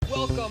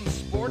Welcome,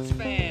 sports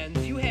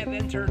fans. You have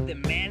entered the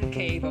man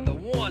cave of the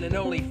one and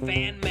only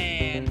Fan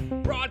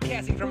Man,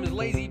 broadcasting from his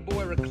lazy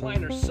boy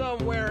recliner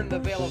somewhere in the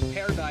Vale of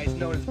Paradise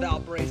known as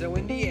Valparaiso,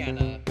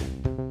 Indiana.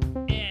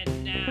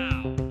 And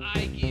now,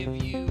 I give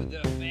you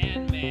the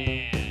Fan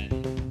Man.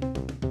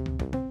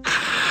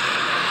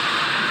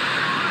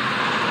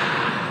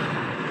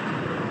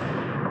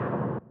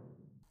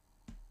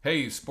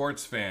 Hey,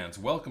 sports fans.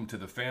 Welcome to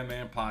the Fan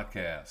Man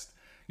Podcast.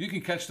 You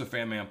can catch the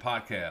Fan Man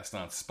Podcast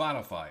on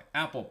Spotify,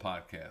 Apple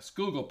Podcasts,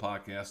 Google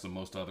Podcasts, and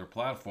most other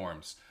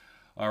platforms.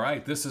 All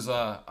right, this is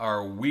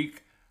our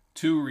Week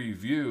 2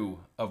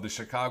 review of the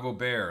Chicago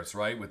Bears,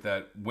 right, with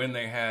that win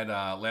they had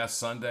last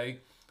Sunday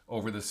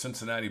over the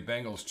Cincinnati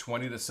Bengals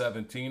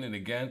 20-17. And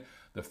again,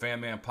 the Fan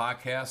Man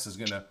Podcast is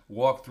going to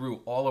walk through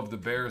all of the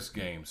Bears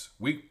games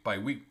week by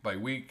week by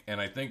week.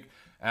 And I think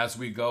as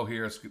we go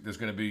here, there's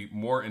going to be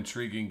more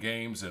intriguing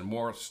games and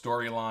more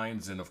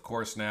storylines. And of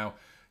course now,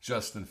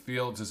 Justin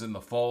Fields is in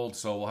the fold,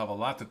 so we'll have a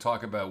lot to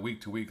talk about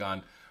week to week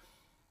on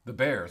the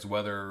Bears,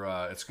 whether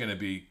it's going to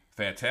be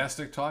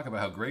fantastic talk about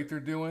how great they're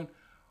doing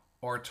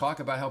or talk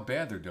about how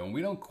bad they're doing.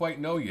 We don't quite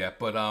know yet,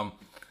 but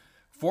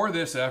for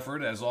this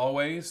effort, as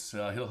always,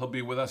 he'll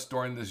be with us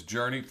during this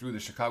journey through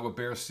the Chicago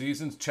Bears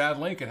season. Chad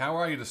Lincoln, how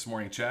are you this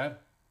morning, Chad?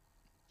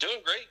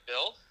 Doing great,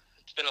 Bill.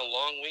 It's been a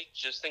long week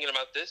just thinking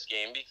about this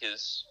game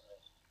because,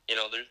 you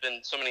know, there's been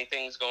so many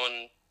things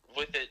going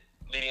with it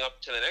leading up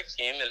to the next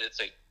game that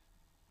it's like,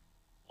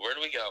 where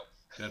do we go?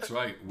 That's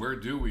right. Where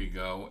do we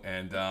go?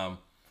 And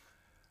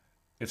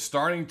it's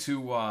starting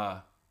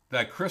to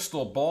that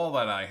crystal ball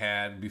that I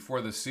had before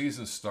the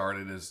season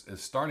started is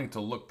starting to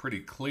look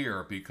pretty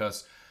clear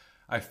because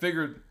I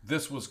figured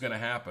this was going to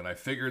happen. I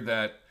figured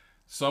that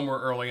somewhere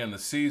early in the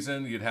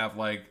season you'd have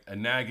like a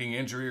nagging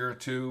injury or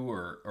two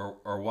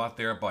or what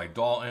there by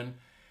Dalton,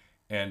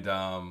 and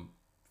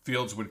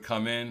Fields would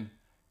come in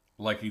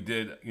like he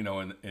did, you know,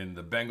 in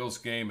the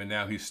Bengals game, and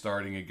now he's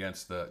starting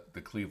against the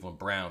Cleveland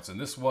Browns. And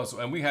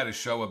we had a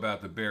show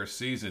about the Bears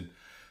season.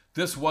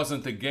 This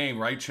wasn't the game,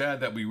 right,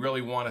 Chad, that we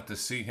really wanted to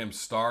see him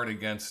start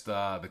against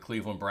the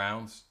Cleveland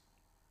Browns?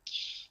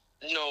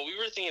 No, we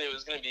were thinking it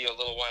was going to be a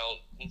little while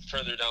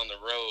further down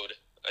the road.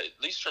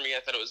 At least for me,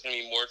 I thought it was going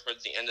to be more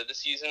towards the end of the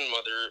season,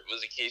 whether it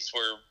was a case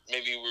where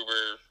maybe we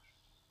were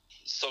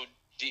so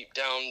deep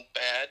down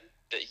bad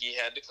that he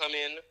had to come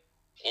in,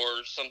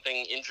 or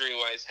something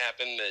injury-wise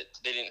happened that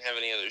they didn't have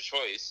any other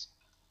choice,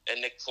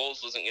 and Nick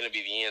Foles wasn't going to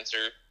be the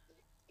answer.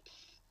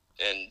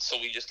 And so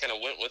we just kind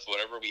of went with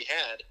whatever we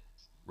had.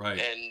 Right.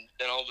 And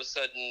then all of a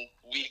sudden,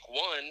 week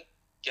 1,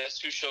 guess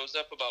who shows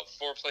up about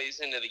 4 plays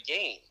into the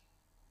game?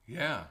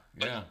 Yeah.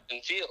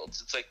 In Fields.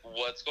 It's like,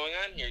 what's going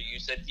on here? You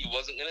said he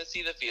wasn't going to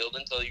see the field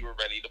until you were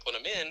ready to put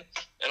him in,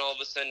 and all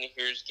of a sudden,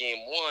 here's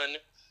game 1,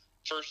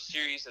 first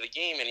series of the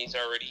game, and he's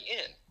already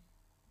in.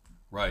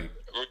 Right.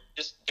 We're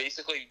just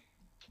basically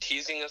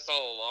teasing us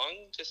all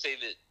along to say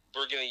that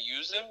we're going to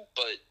use him,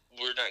 but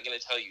we're not going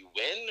to tell you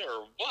when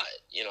or what,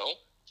 you know?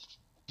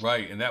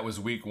 Right, and that was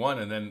week 1,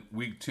 and then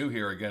week 2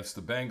 here against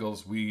the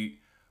Bengals, we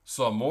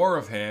saw more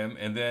of him,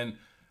 and then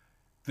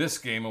this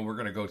game, and we're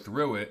going to go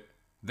through it,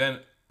 then,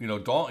 you know,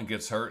 Dalton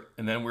gets hurt,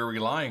 and then we're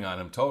relying on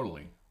him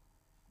totally.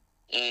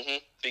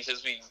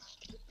 Because we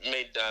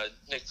made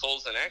Nick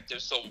Foles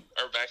inactive, so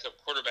our backup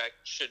quarterback,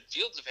 should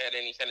Fields have had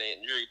any kind of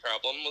injury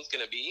problem, was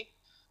going to be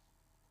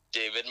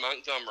David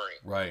Montgomery.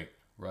 Right.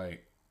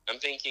 I'm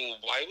thinking,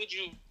 why would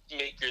you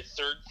make your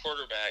third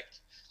quarterback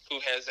who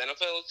has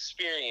NFL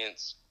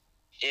experience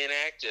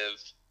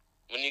inactive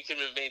when you could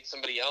have made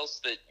somebody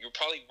else that you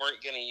probably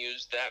weren't going to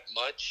use that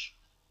much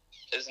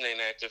as an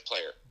inactive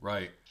player?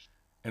 Right.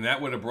 And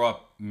that would have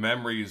brought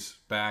memories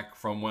back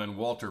from when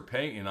Walter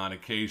Payton on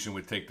occasion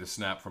would take the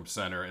snap from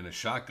center in a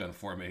shotgun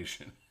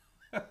formation.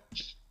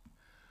 That's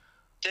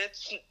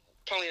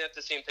probably not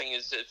the same thing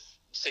as if,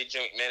 say,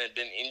 Jim McMahon had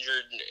been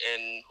injured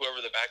and whoever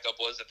the backup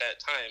was at that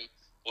time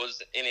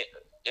was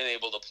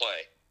unable to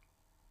play.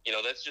 You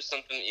know, that's just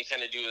something that you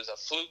kind of do as a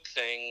fluke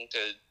thing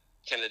to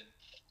kind of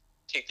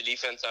take the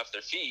defense off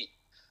their feet,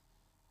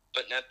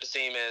 but not the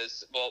same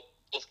as, well,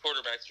 both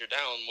quarterbacks are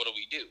down, what do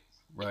we do?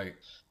 Right.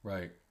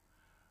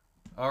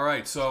 All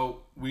right,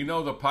 so we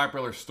know the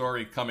popular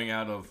story coming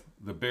out of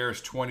the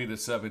Bears'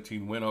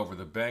 20-17 win over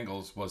the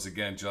Bengals was,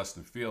 again,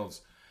 Justin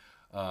Fields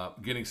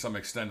getting some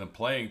extended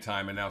playing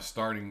time and now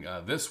starting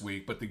this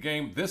week. But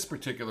this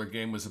particular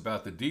game was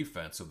about the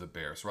defense of the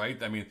Bears,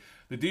 right? I mean,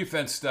 the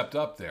defense stepped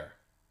up there.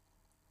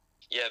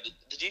 Yeah,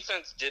 the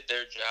defense did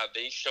their job.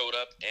 They showed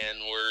up and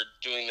were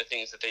doing the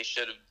things that they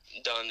should have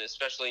done,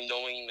 especially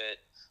knowing that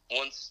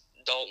once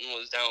Dalton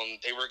was down,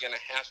 they were going to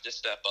have to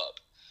step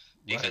up.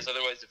 Because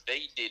otherwise, if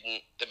they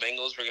didn't, the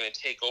Bengals were going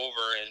to take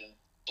over and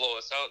blow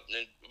us out,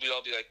 and we'd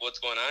all be like, what's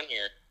going on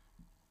here?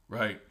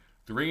 Right.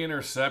 3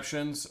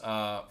 interceptions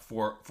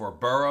for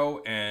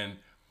Burrow, and,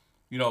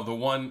 you know, the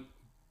one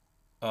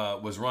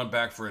was run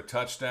back for a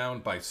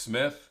touchdown by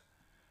Smith.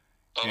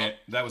 And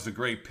that was a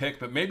great pick,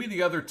 but maybe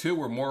the other 2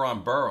 were more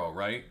on Burrow,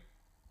 right?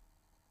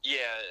 Yeah,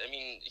 I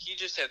mean, he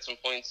just had some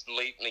points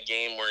late in the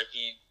game where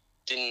he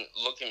didn't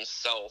look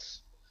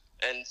himself.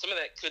 And some of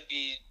that could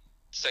be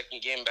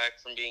second game back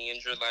from being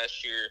injured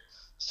last year,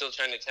 still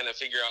trying to kind of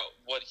figure out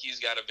what he's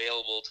got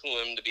available to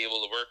him to be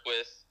able to work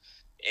with,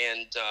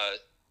 and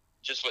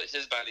just what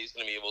his body's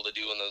going to be able to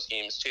do in those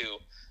games too.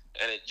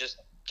 And it just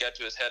got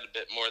to his head a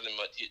bit more than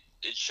what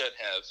it should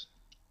have.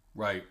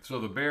 Right. So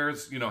the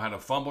Bears, had a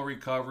fumble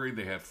recovery.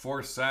 They had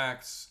 4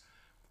 sacks,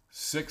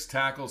 6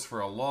 tackles for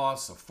a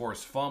loss, a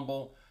forced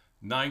fumble,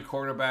 9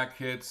 quarterback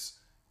hits,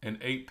 and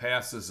 8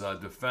 passes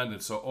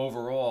defended. So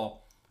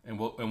overall, and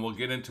we'll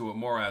get into it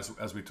more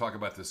as we talk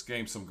about this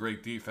game, some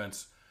great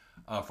defense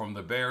from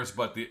the Bears.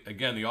 But the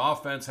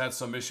offense had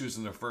some issues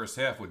in the first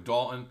half with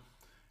Dalton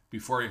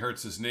before he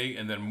hurts his knee,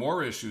 and then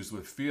more issues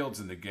with Fields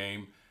in the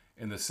game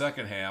in the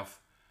second half.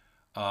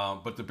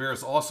 But the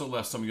Bears also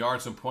left some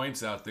yards and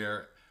points out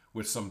there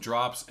with some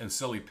drops and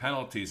silly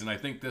penalties. And I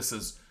think this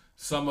is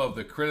some of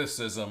the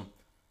criticism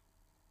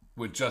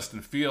with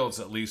Justin Fields,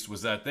 at least,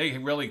 was that they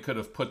really could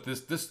have put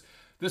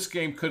this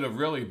game could have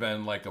really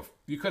been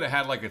you could have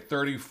had like a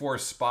 34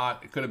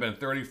 spot. It could have been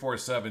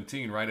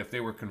 34-17, right, if they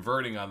were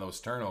converting on those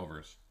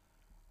turnovers.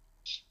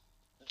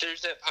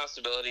 There's that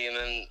possibility, and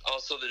then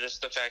also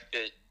just the fact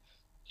that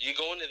you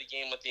go into the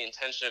game with the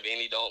intention of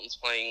Andy Dalton's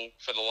playing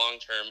for the long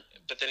term,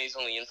 but then he's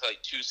only in for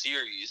like 2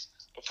 series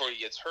before he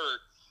gets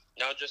hurt.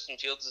 Now Justin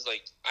Fields is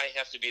like, I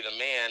have to be the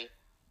man.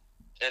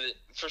 And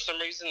for some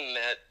reason,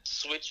 that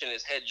switch in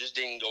his head just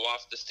didn't go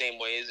off the same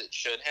way as it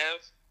should have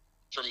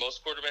for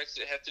most quarterbacks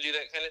that have to do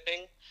that kind of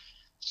thing.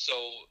 So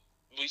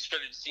we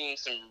started seeing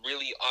some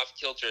really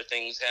off-kilter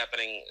things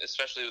happening,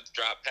 especially with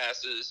drop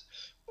passes,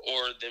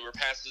 or they were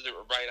passes that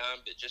were right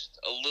on, but just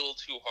a little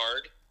too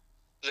hard.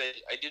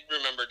 I did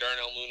remember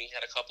Darnell Mooney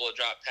had a couple of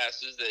drop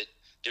passes that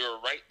they were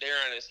right there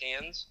on his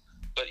hands,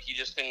 but he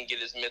just couldn't get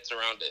his mitts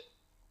around it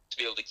to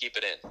be able to keep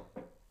it in.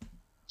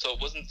 So it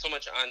wasn't so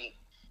much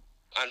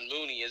on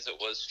Mooney as it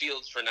was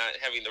Fields for not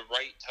having the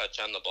right touch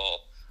on the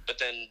ball, but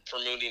then for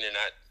Mooney to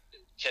not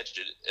catch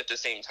it at the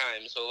same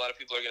time. So a lot of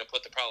people are going to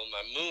put the problem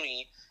on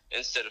Mooney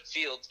instead of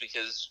Fields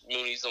because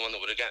Mooney's the one that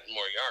would have gotten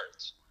more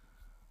yards.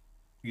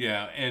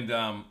 Yeah,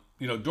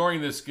 and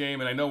during this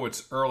game, and I know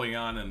it's early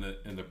on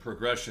in the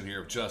progression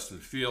here of Justin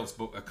Fields,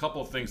 but a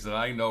couple of things that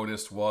I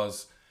noticed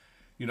was,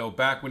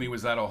 back when he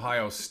was at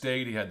Ohio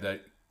State, he had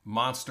that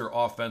monster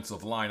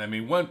offensive line. I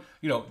mean,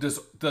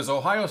 does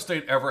Ohio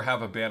State ever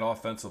have a bad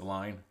offensive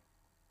line?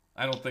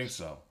 I don't think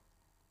so.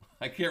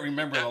 I can't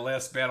remember the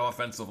last bad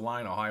offensive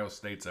line Ohio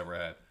State's ever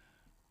had.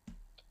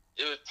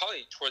 It was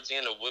probably towards the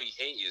end of Woody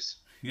Hayes.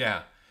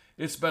 Yeah,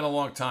 it's been a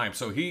long time.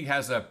 So he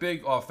has that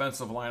big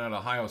offensive line at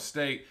Ohio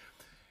State,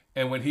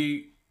 and when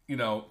he,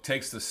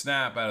 takes the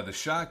snap out of the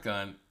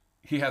shotgun,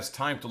 he has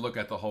time to look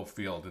at the whole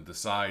field and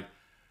decide,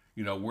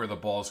 where the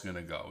ball's going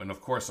to go. And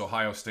of course,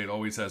 Ohio State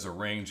always has a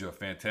range of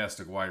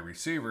fantastic wide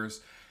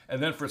receivers.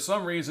 And then for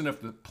some reason,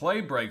 if the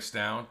play breaks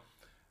down,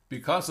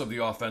 because of the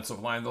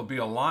offensive line, there'll be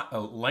a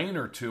lane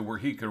or two where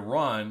he could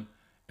run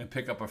and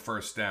pick up a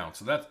first down.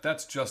 So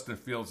that's Justin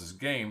Fields'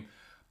 game.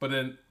 But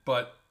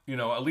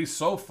at least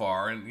so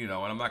far, and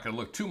I'm not going to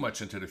look too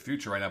much into the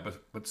future right now,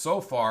 but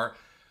so far,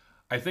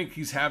 I think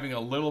he's having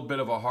a little bit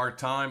of a hard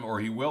time, or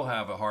he will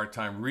have a hard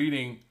time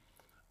reading,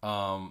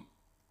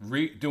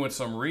 doing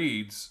some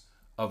reads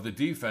of the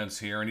defense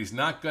here, and he's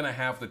not going to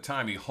have the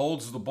time. He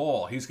holds the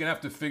ball. He's going to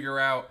have to figure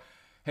out,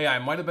 hey, I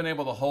might have been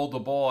able to hold the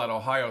ball at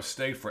Ohio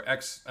State for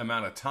X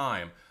amount of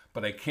time,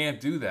 but I can't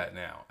do that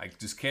now. I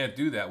just can't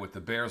do that with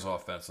the Bears'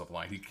 offensive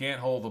line. He can't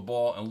hold the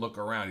ball and look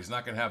around. He's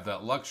not going to have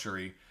that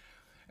luxury.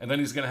 And then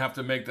he's going to have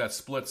to make that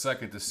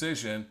split-second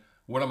decision.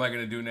 What am I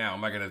going to do now?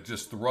 Am I going to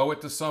just throw it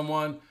to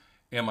someone?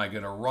 Am I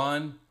going to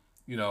run?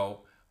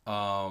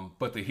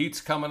 But the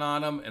heat's coming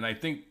on him. And I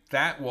think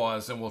that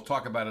was, and we'll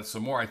talk about it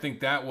some more, I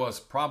think that was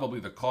probably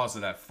the cause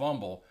of that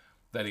fumble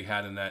that he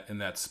had in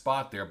that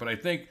spot there. But I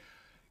think,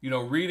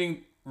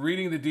 reading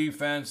the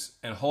defense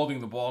and holding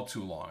the ball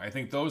too long, I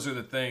think those are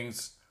the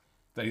things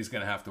that he's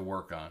going to have to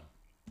work on.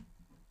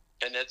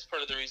 And that's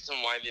part of the reason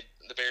why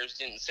the Bears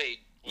didn't say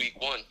week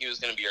 1 he was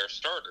going to be our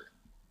starter.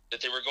 That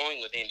they were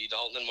going with Andy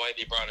Dalton, and why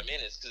they brought him in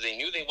is because they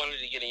knew they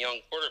wanted to get a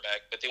young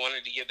quarterback, but they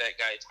wanted to give that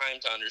guy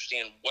time to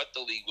understand what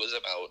the league was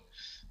about,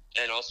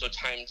 and also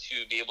time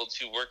to be able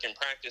to work and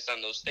practice on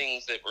those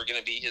things that were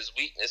going to be his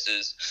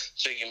weaknesses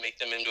so he can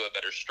make them into a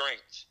better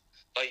strength.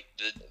 Like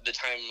the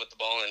time with the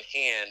ball in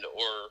hand,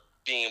 or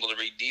being able to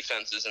read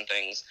defenses and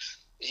things.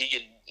 He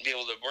could be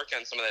able to work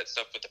on some of that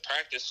stuff with the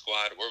practice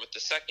squad or with the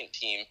second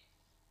team,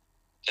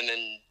 and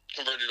then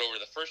convert it over to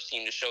the first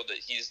team to show that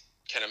he's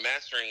kind of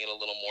mastering it a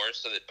little more,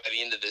 so that by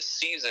the end of this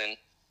season,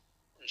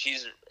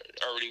 he's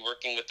already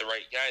working with the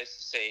right guys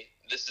to say,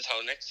 this is how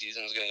next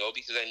season is going to go,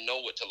 because I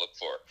know what to look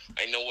for.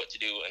 I know what to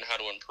do and how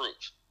to improve.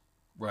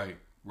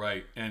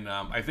 Right. And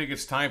I think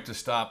it's time to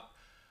stop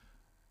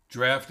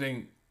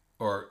drafting,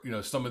 or,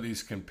 some of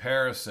these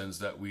comparisons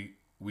that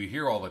we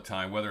hear all the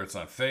time, whether it's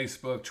on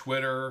Facebook,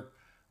 Twitter,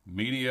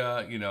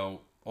 media,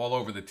 all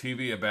over the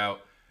TV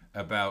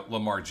about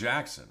Lamar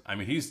Jackson. I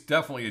mean, he's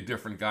definitely a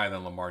different guy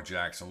than Lamar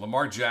Jackson.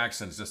 Lamar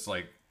Jackson's just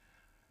like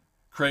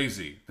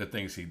crazy, the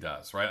things he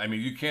does, right? I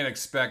mean, you can't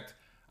expect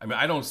I mean,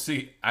 I don't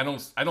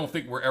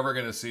think we're ever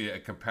going to see a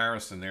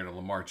comparison there to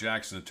Lamar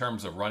Jackson in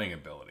terms of running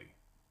ability.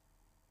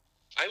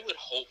 I would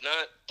hope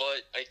not,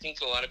 but I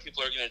think a lot of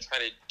people are going to try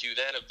to do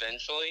that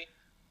eventually.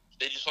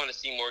 They just want to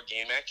see more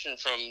game action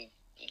from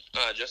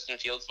Justin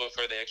Fields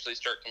before they actually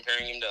start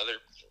comparing him to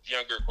other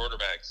younger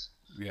quarterbacks.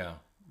 Yeah,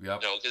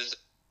 yep. No, because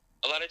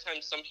a lot of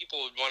times some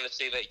people would want to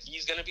say that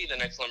he's going to be the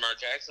next Lamar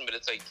Jackson, but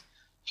it's like,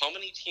 how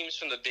many teams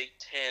from the Big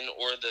Ten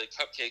or the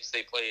Cupcakes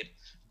they played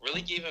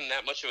really gave him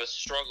that much of a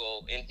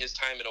struggle in his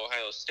time at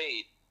Ohio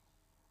State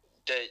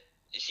that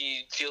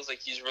he feels like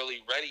he's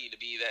really ready to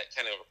be that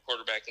kind of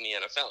quarterback in the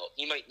NFL?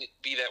 He might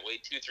be that way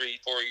 2, 3,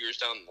 4 years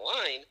down the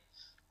line,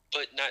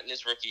 but not in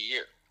his rookie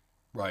year.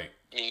 Right.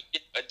 I mean,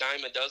 a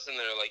dime a dozen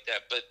that are like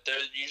that, but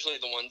they're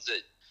usually the ones that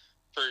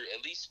for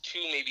at least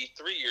 2, maybe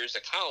 3 years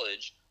of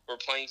college were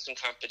playing some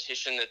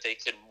competition that they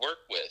could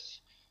work with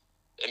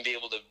and be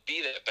able to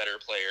be that better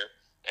player,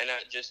 and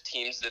not just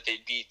teams that they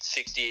beat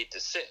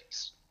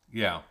 68-6.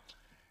 Yeah.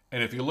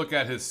 And if you look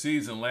at his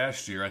season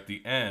last year at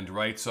the end,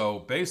 right? So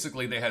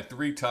basically they had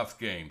 3 tough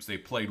games. They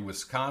played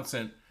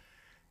Wisconsin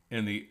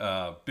in the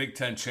Big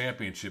Ten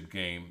championship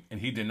game, and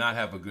he did not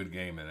have a good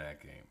game in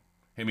that game.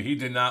 I mean, he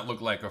did not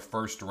look like a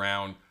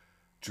first-round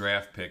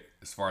draft pick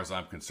as far as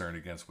I'm concerned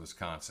against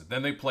Wisconsin.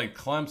 Then they played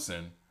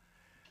Clemson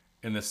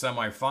in the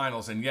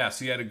semifinals, and yes,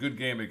 he had a good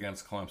game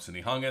against Clemson.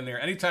 He hung in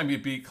there. Anytime you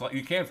beat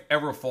you can't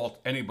ever fault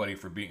anybody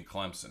for beating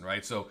Clemson,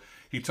 right? So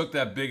he took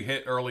that big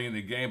hit early in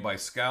the game by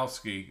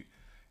Skowski,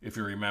 if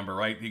you remember,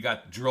 right? He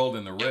got drilled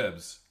in the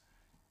ribs,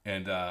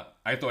 and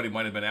I thought he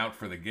might have been out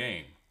for the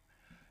game.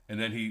 And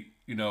then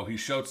he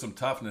showed some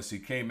toughness. He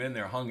came in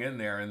there, hung in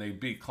there, and they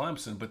beat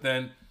Clemson. But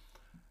then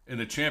in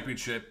the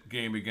championship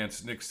game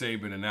against Nick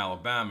Saban in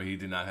Alabama, he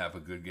did not have a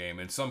good game.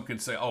 And some can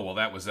say, oh, well,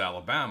 that was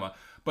Alabama.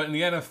 But in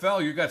the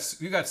NFL,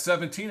 you got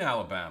 17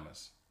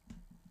 Alabamas.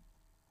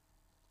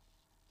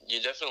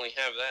 You definitely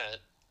have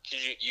that.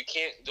 Because you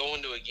can't go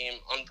into a game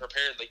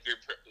unprepared, like you're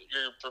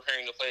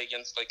preparing to play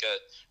against like a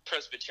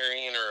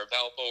Presbyterian or a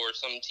Valpo or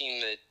some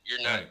team that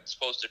you're not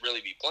supposed to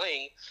really be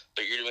playing,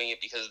 but you're doing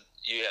it because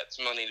you had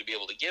some money to be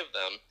able to give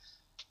them.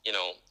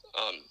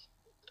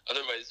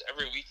 Otherwise,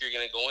 every week you're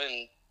going to go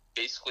in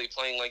basically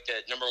playing like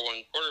that number 1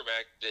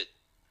 quarterback that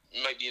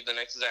might be the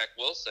next Zach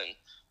Wilson,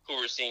 who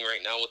we're seeing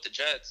right now with the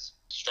Jets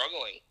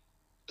struggling.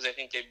 Because I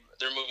think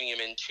they're moving him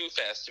in too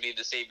fast to be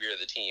the savior of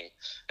the team.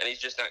 And he's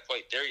just not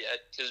quite there yet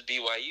because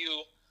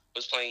BYU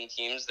was playing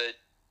teams that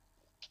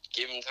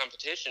gave him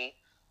competition,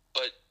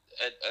 but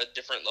at a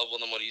different level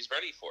than what he's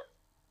ready for.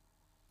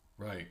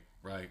 Right.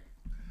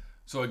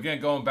 So again,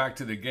 going back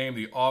to the game,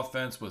 the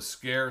offense was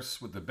scarce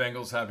with the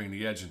Bengals having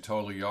the edge in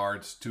total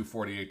yards,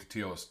 248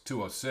 to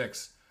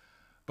 206.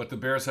 But the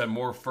Bears had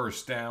more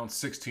first downs,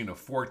 16 to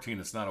 14.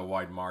 It's not a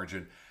wide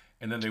margin.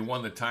 And then they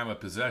won the time of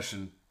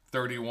possession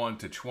 31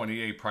 to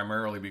 28,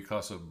 primarily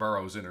because of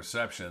Burrow's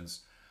interceptions.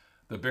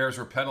 The Bears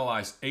were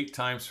penalized 8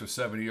 times for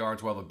 70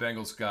 yards, while the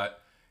Bengals got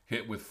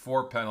hit with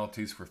 4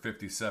 penalties for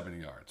 57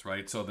 yards,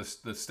 right? So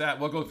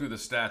we'll go through the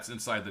stats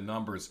inside the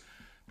numbers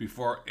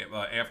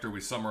after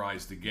we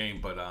summarize the game,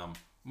 but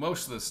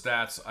most of the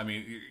stats, I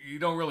mean, you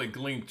don't really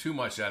glean too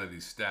much out of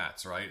these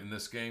stats, right, in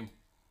this game?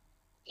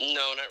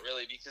 No, not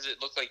really, because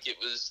it looked like it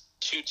was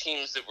 2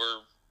 teams that were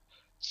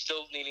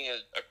still needing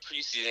a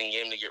preseason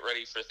game to get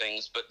ready for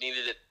things, but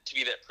needed it to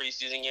be that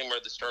preseason game where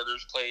the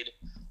starters played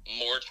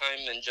more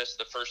time than just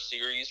the first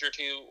series or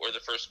 2 or the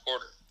first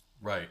quarter.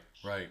 Right.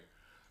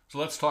 So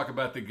let's talk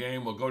about the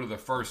game. We'll go to the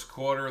first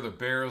quarter. The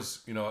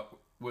Bears,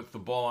 with the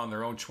ball on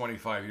their own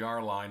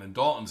 25-yard line, and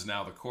Dalton's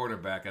now the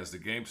quarterback as the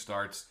game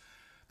starts,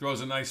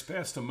 throws a nice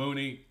pass to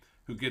Mooney,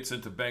 who gets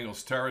into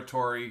Bengals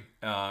territory.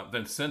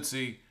 Then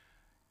Cincy,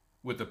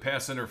 with the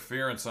pass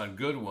interference on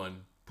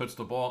Goodwin, puts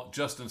the ball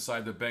just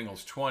inside the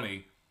Bengals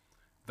 20.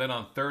 Then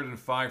on 3rd and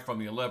 5 from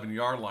the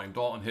 11-yard line,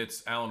 Dalton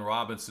hits Allen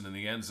Robinson in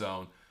the end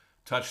zone.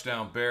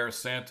 Touchdown Bears.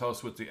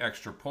 Santos with the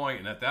extra point.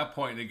 And at that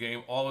point in the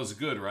game, all is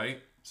good, right?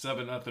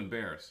 7-0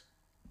 Bears.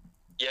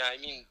 Yeah,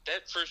 I mean,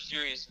 that first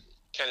series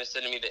kind of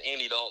said to me that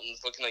Andy Dalton's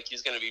looking like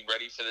he's going to be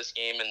ready for this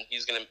game, and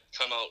he's going to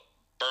come out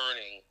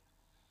burning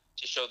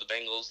to show the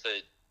Bengals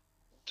that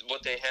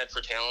what they had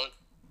for talent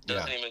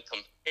doesn't even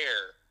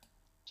compare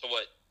to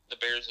what the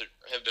Bears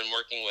have been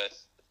working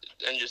with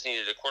and just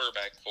needed a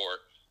quarterback for.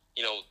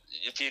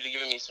 If you'd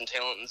given me some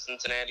talent in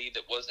Cincinnati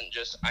that wasn't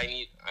just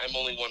I'm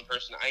only one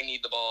person, I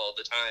need the ball all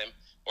the time,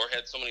 or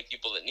had so many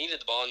people that needed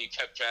the ball, and you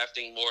kept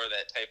drafting more of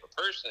that type of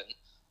person,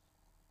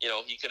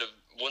 he could have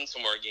won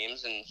some more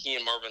games, and he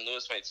and Marvin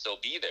Lewis might still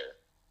be there.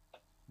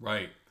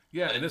 Right.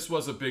 Yeah, and this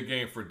was a big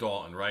game for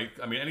Dalton, right?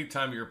 I mean,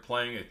 anytime you're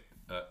playing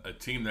a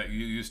team that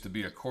you used to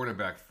be a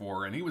quarterback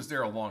for, and he was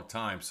there a long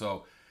time,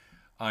 so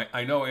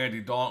I know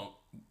Andy Dalton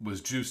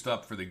was juiced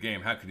up for the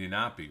game. How could you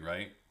not be,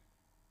 right?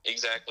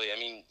 Exactly. I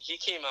mean, he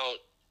came out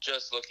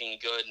just looking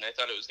good, and I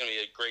thought it was going to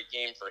be a great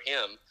game for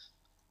him.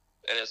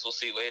 And as we'll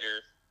see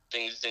later,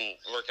 things didn't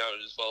work out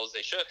as well as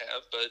they should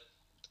have, but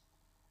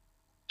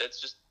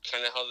that's just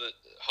kind of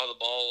how the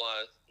ball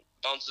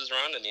bounces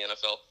around in the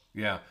NFL.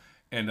 Yeah,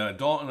 And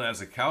Dalton, as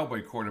a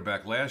Cowboy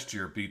quarterback last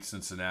year, beat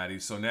Cincinnati.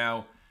 So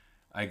now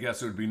I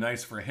guess it would be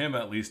nice for him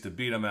at least to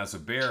beat him as a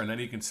Bear. And then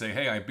he can say,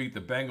 hey, I beat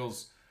the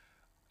Bengals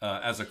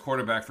as a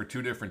quarterback for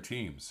two different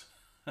teams.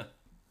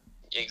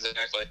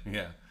 Exactly.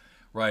 Yeah,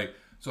 right.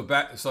 So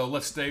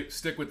let's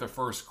stick with the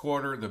first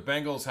quarter. The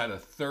Bengals had a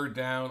third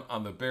down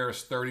on the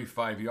Bears'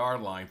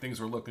 35-yard line. Things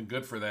were looking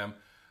good for them.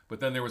 But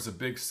then there was a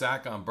big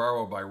sack on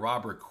Burrow by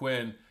Robert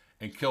Quinn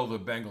and killed the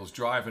Bengals'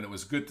 drive. And it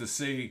was good to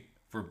see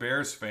for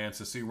Bears fans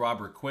to see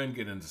Robert Quinn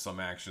get into some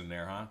action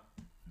there, huh?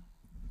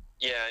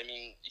 Yeah, I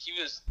mean, he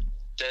was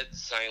dead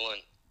silent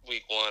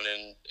week one,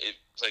 and it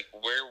was like,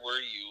 where were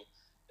you?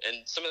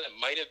 And some of that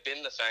might have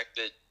been the fact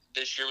that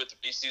this year with the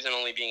preseason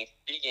only being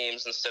 3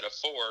 games instead of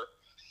 4,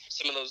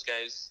 some of those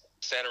guys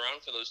sat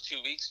around for those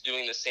 2 weeks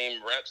doing the same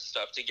rep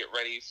stuff to get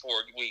ready for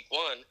week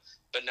one,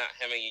 but not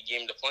having a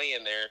game to play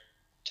in there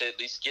to at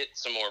least get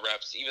some more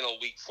reps, even though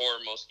week 4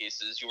 in most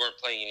cases you weren't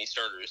playing any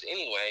starters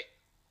anyway.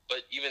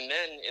 But even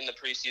then, in the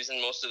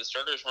preseason, most of the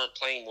starters weren't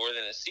playing more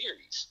than a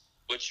series,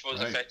 which was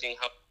affecting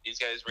how these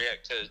guys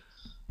react to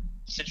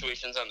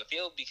situations on the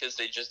field because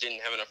they just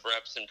didn't have enough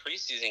reps in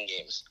preseason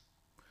games.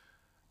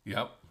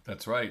 Yep,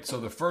 that's right.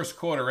 So the first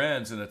quarter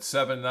ends, and it's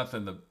 7-0.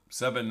 The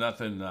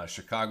 7-0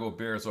 Chicago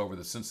Bears over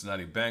the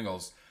Cincinnati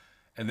Bengals,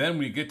 and then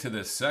we get to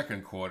this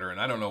second quarter,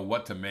 and I don't know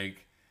what to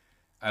make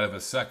out of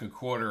a second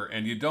quarter,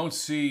 and you don't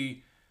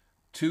see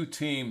two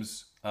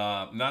teams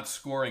not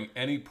scoring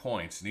any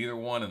points, neither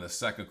one in the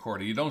second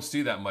quarter. You don't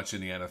see that much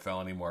in the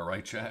NFL anymore,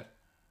 right, Chad?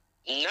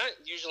 Not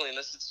usually,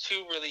 unless it's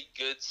two really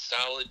good,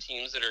 solid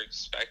teams that are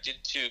expected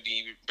to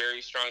be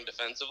very strong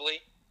defensively,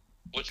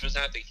 which was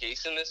not the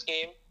case in this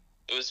game.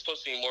 It was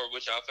supposed to be more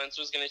which offense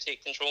was going to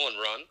take control and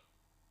run.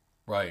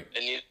 Right.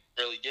 And it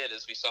really did,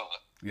 as we saw.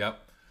 Yep.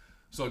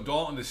 So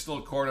Dalton is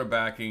still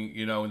quarterbacking,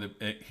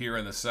 here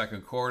in the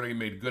second quarter. He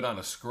made good on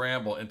a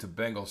scramble into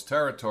Bengals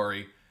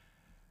territory.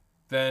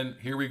 Then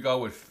here we go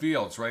with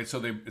Fields, right?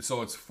 So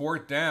it's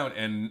fourth down,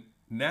 and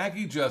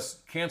Nagy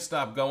just can't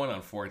stop going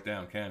on fourth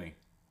down, can he?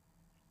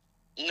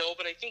 No,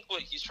 but I think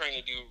what he's trying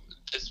to do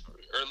this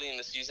early in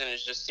the season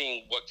is just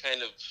seeing what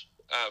kind of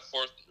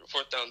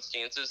fourth down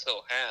stances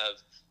he'll have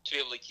to be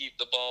able to keep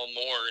the ball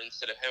more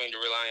instead of having to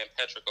rely on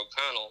Patrick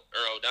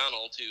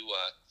O'Donnell to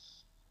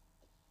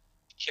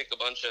kick a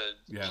bunch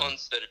of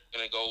punts that are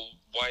going to go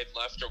wide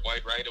left or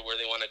wide right or where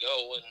they want to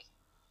go, and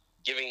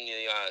giving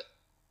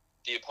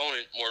the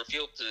opponent more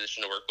field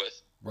position to work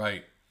with.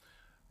 Right.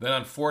 Then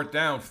on fourth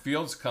down,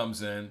 Fields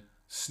comes in,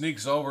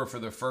 sneaks over for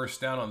the first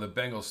down on the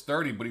Bengals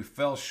 30, but he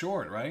fell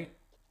short, right?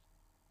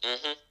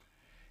 Mm-hmm.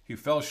 He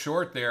fell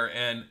short there,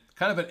 and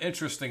kind of an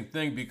interesting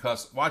thing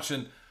because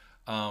watching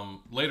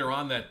later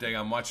on that day,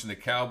 I'm watching the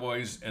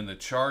Cowboys and the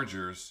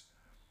Chargers,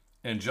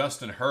 and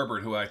Justin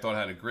Herbert, who I thought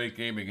had a great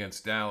game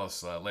against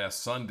Dallas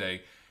last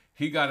Sunday,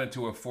 he got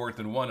into a 4th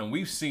and 1, and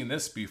we've seen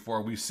this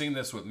before. We've seen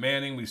this with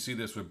Manning. We see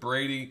this with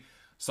Brady.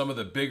 Some of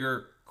the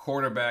bigger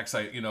quarterbacks,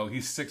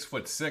 he's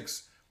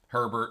 6'6",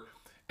 Herbert,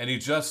 and he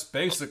just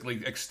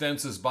basically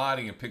extends his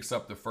body and picks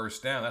up the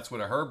first down. That's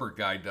what a Herbert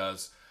guy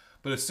does.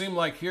 But it seemed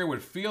like here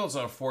with Fields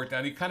on fourth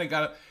down, he kind of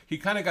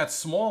got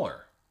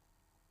smaller.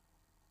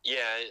 Yeah,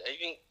 I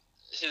think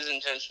his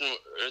intention,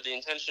 or the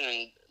intention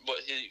and what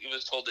he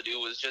was told to do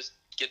was just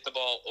get the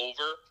ball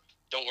over.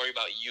 Don't worry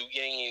about you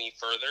getting any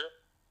further.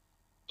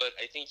 But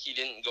I think he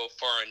didn't go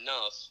far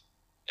enough.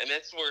 And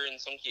that's where, in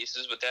some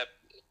cases, with that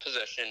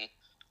possession,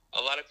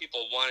 a lot of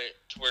people want it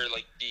to where,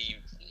 like, the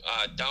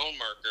down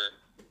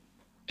marker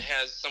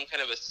has some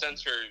kind of a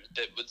sensor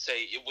that would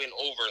say it went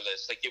over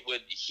this. Like, it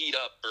would heat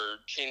up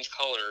or change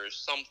color or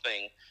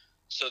something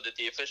so that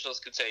the officials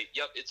could say,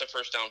 yep, it's a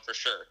first down for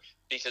sure,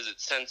 because it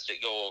sensed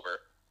it go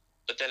over.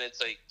 But then it's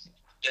like,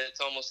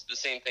 it's almost the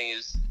same thing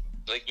as,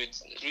 like,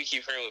 we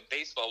keep hearing with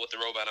baseball with the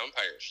robot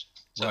umpires.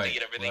 So they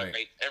get everything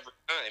right every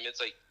time. It's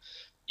like,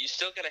 you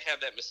still got to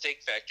have that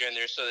mistake factor in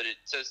there so that it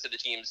says to the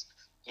teams,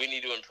 we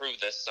need to improve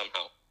this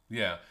somehow.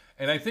 Yeah,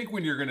 and I think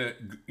when you're going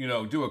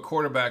to, do a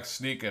quarterback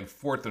sneak and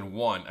 4th and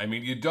 1, I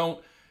mean, you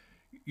don't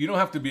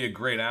have to be a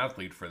great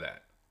athlete for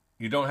that.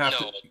 You don't have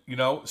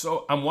to,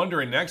 So I'm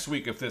wondering next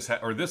week if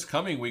or this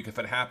coming week, if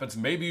it happens,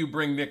 maybe you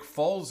bring Nick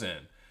Foles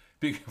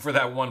in for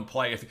that one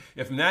play.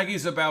 If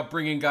Nagy's about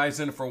bringing guys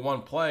in for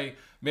one play,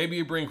 maybe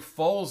you bring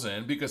Foles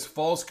in because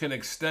Foles can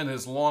extend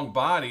his long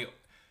body,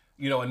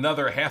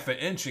 another half an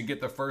inch and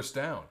get the first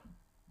down.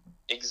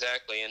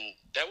 Exactly, and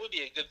that would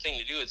be a good thing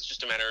to do. It's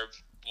just a matter of,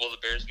 will the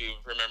Bears be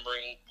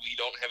remembering we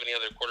don't have any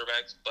other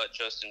quarterbacks but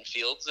Justin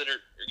Fields that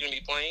are going to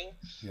be playing?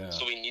 Yeah.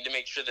 So we need to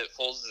make sure that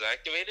Foles is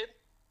activated?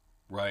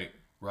 Right.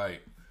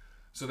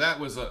 So that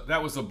was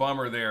a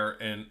bummer there,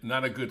 and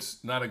not a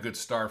good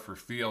start for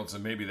Fields,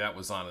 and maybe that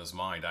was on his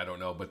mind. I don't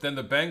know. But then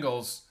the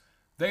Bengals,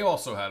 they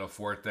also had a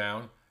 4th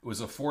down. It was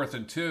a 4th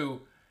and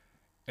 2,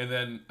 and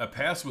then a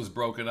pass was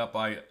broken up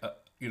by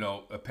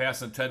a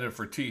pass intended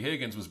for T.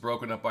 Higgins was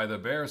broken up by the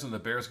Bears, and the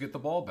Bears get the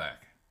ball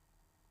back.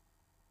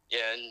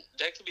 Yeah, and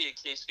that could be a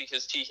case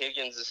because T.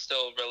 Higgins is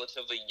still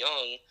relatively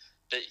young,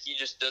 that he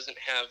just doesn't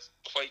have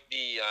quite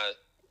the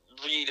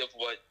read of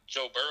what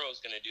Joe Burrow is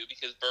going to do,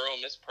 because Burrow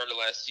missed part of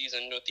last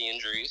season with the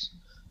injuries.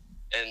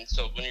 And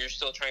so when you're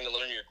still trying to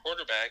learn your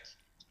quarterback,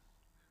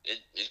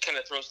 it kind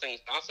of throws things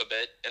off a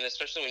bit, and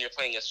especially when you're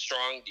playing a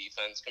strong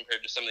defense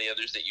compared to some of the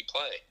others that you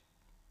play.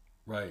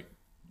 Right,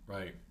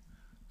 right.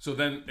 So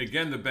then,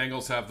 again, the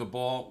Bengals have the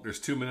ball. There's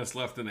 2 minutes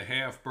left in the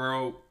half.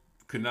 Burrow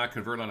could not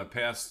convert on a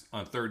pass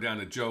on third down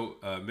to Joe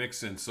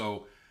Mixon.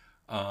 So,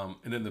 and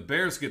then the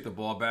Bears get the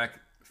ball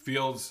back.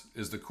 Fields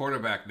is the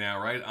quarterback now,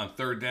 right, on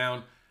third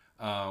down.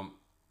 And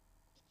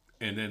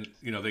then,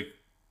 they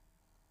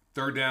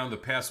third down, the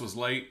pass was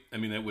late. I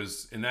mean,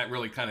 and that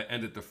really kind of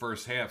ended the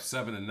first half,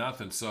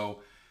 7-0.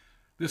 So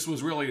this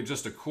was really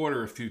just a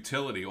quarter of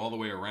futility all the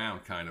way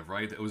around, kind of,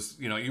 right? It was,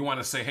 you want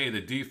to say, hey, the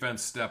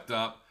defense stepped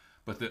up,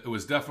 but it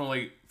was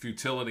definitely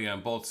futility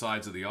on both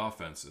sides of the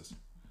offenses.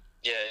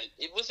 Yeah,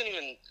 it wasn't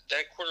even,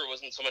 that quarter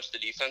wasn't so much the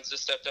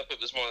defenses stepped up,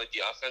 it was more like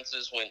the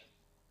offenses went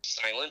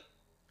silent.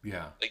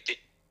 Yeah. Like, they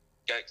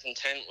got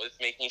content with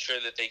making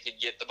sure that they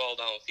could get the ball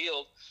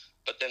downfield,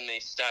 but then they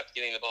stopped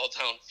getting the ball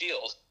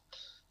downfield.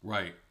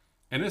 Right.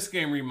 And this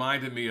game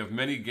reminded me of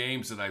many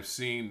games that I've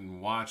seen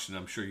and watched, and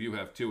I'm sure you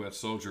have too, at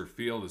Soldier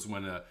Field, is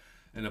when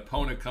an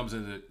opponent comes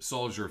into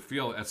Soldier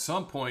Field. At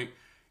some point,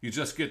 you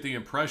just get the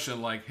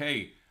impression like,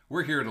 hey,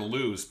 we're here to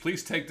lose.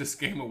 Please take this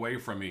game away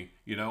from me.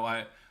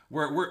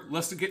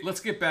 Let's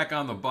get back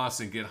on the bus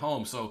and get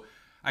home. So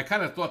I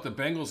kind of thought the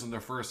Bengals in their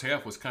first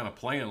half was kind of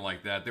playing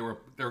like that. They were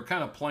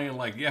kind of playing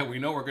like, yeah, we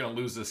know we're going to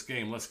lose this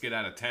game. Let's get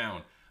out of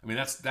town. I mean,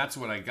 that's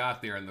what I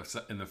got there in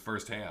the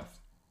first half.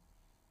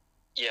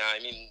 Yeah,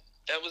 I mean,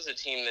 that was a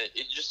team that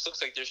it just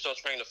looks like they're still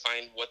trying to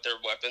find what their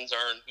weapons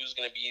are and who's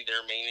going to be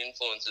their main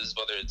influences,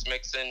 whether it's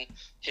Mixon,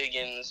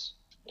 Higgins,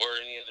 or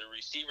any other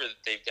receiver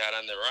that they've got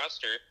on their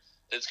roster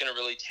that's going to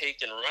really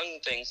take and run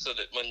things, so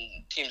that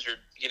when teams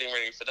are getting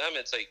ready for them,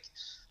 it's like,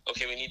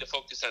 okay, we need to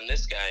focus on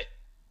this guy.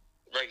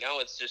 Right now,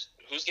 it's just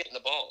who's getting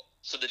the ball.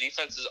 So the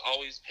defense is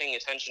always paying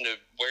attention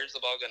to where's the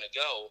ball going to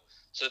go,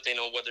 so that they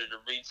know whether to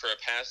read for a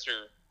pass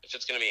or if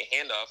it's going to be a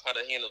handoff, how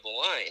to handle the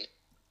line.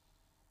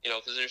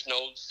 Because there's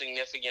no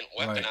significant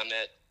weapon right. on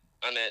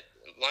that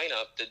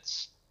lineup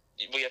that's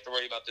we have to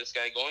worry about this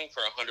guy going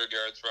for 100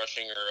 yards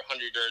rushing or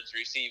 100 yards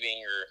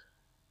receiving or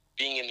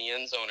being in the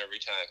end zone every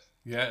time.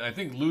 Yeah, I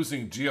think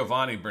losing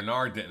Giovanni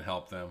Bernard didn't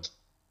help them.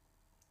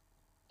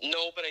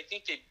 No, but I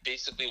think they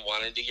basically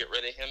wanted to get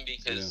rid of him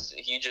because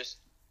he just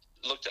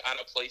looked out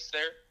of place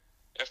there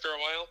after a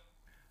while.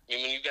 I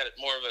mean, when you've got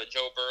more of a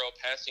Joe Burrow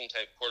passing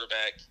type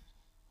quarterback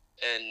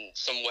and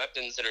some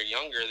weapons that are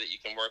younger that you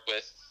can work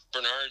with,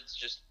 Bernard's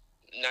just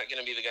not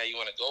going to be the guy you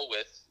want to go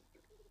with.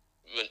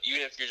 But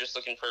even if you're just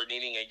looking for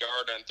needing a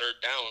yard on third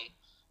down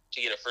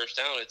to get a first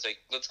down, it's like,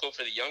 let's go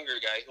for the younger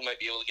guy who might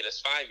be able to get us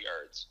 5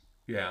 yards.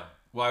 Yeah.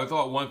 Well, I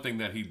thought one thing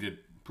that he did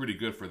pretty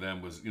good for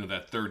them was,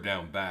 that third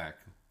down back.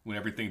 When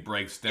everything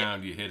breaks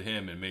down, you hit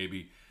him, and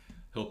maybe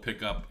he'll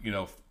pick up,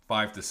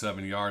 5 to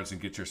 7 yards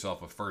and get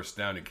yourself a first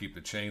down and keep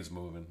the chains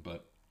moving.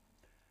 But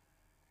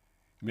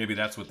maybe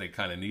that's what they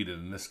kind of needed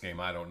in this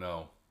game. I don't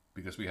know,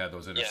 because we had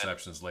those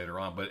interceptions later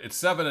on. But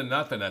it's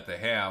 7-0 at the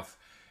half.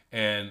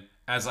 And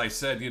as I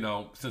said,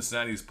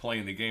 Cincinnati's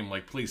playing the game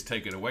like, please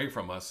take it away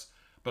from us.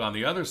 But on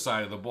the other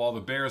side of the ball, the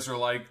Bears are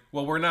like,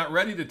 well, we're not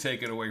ready to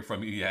take it away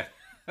from you yet.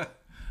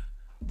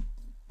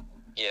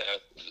 Yeah.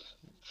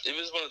 It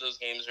was one of those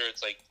games where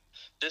it's like,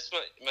 this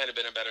might have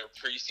been a better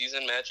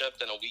preseason matchup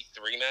than a week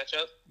 3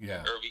 matchup.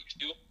 Yeah. Or a week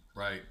 2.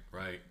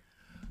 Right.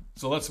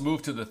 So let's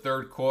move to the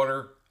third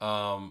quarter.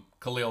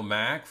 Khalil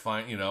Mack,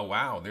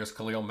 wow, there's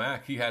Khalil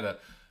Mack. He had a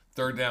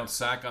third down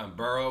sack on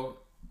Burrow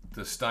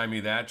to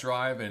stymie that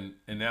drive, and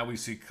now we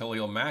see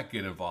Khalil Mack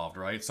get involved,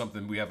 right?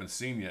 Something we haven't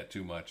seen yet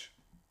too much.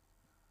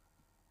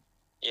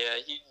 Yeah,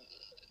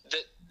 the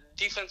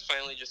defense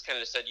finally just kind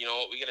of said, you know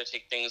what, we got to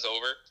take things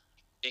over,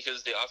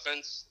 because the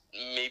offense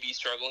may be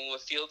struggling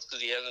with Fields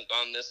because he hasn't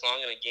gone this long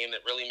in a game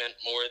that really meant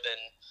more than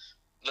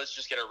let's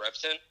just get our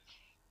reps in.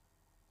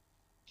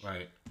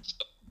 Right.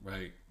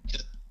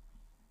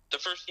 The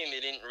first game, they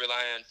didn't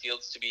rely on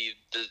Fields to be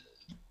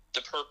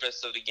the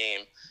purpose of the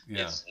game.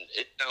 Yeah.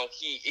 Now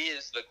he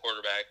is the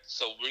quarterback,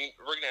 so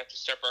we're going to have to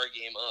step our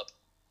game up.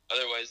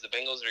 Otherwise, the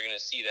Bengals are going to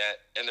see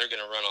that, and they're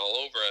going to run all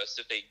over us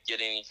if they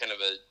get any kind of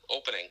an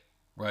opening.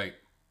 Right.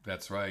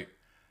 That's right.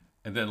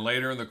 And then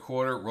later in the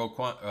quarter,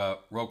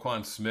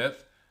 Roquan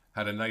Smith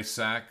had a nice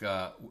sack,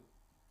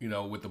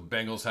 with the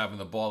Bengals having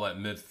the ball at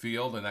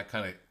midfield, and that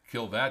kind of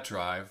killed that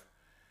drive.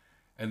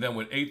 And then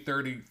with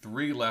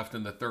 8:33 left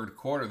in the third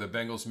quarter, the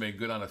Bengals made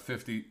good on a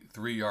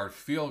 53-yard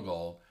field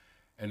goal.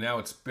 And now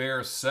it's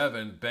Bears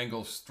 7,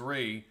 Bengals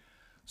 3.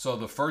 So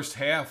the first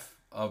half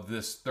of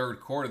this third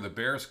quarter, the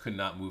Bears could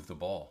not move the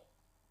ball.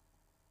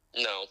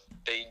 No,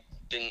 they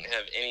didn't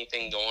have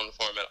anything going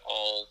for them at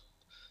all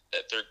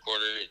that third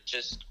quarter. It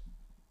just,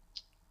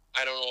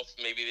 I don't know if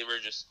maybe they were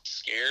just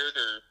scared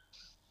or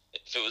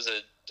if it was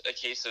a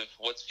case of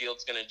what's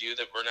Fields going to do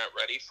that we're not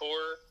ready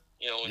for,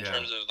 in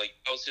terms of, like,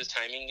 how's his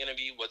timing going to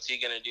be? What's he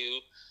going to do?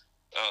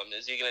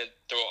 Is he going to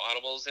throw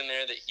audibles in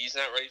there that he's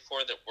not ready for,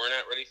 that we're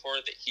not ready for,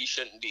 that he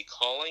shouldn't be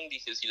calling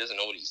because he doesn't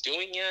know what he's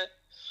doing yet?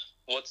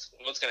 What's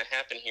going to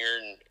happen here?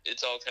 And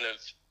it's all kind of,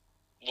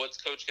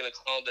 what's coach going to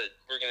call that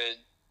we're going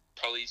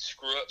to probably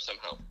screw up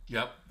somehow?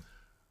 Yep.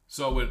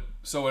 So with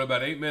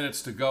about 8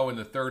 minutes to go in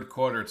the third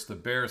quarter, it's the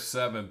Bears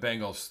 7,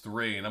 Bengals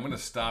 3. And I'm going to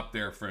stop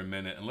there for a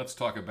minute, and let's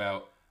talk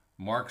about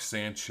Mark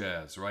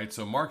Sanchez, right?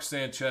 So Mark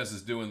Sanchez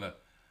is doing the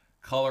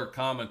color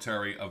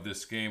commentary of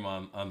this game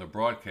on the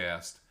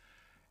broadcast.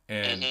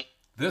 And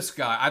this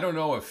guy, I don't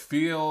know if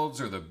Fields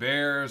or the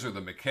Bears or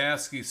the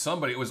McCaskey,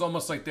 somebody, it was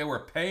almost like they were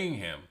paying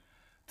him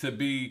to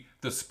be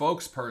the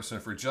spokesperson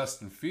for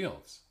Justin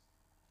Fields.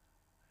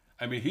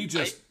 I mean, he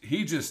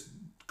just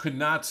could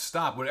not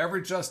stop. Whatever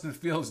Justin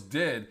Fields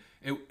did,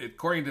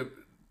 according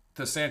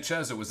to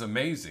Sanchez, it was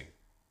amazing.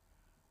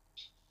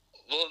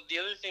 Well, the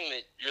other thing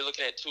that you're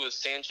looking at, too, with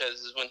Sanchez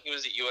is when he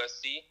was at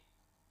USC,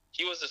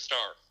 he was a star.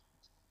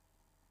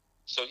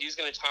 So he's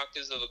going to talk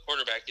as though the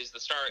quarterback is the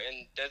star,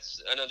 and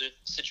that's another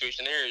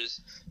situation there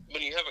is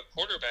when you have a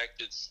quarterback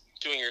that's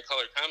doing your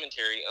color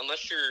commentary,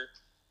 unless you're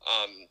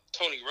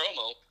Tony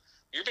Romo,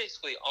 you're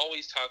basically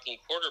always talking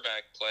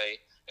quarterback play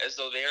as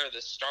though they are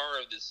the star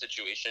of the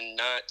situation,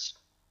 not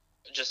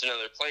just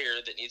another player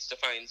that needs to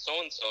find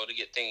so-and-so to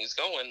get things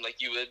going,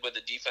 like you would with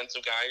a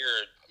defensive guy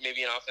or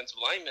maybe an offensive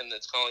lineman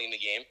that's calling the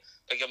game,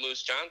 like a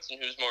Moose Johnson,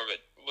 who's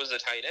was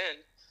a tight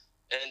end,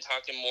 and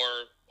talking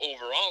more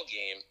overall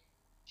game.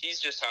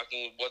 He's just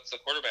talking what's the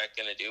quarterback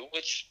going to do,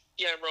 which,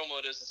 yeah,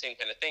 Romo does the same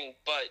kind of thing,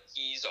 but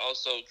he's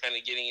also kind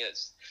of getting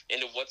us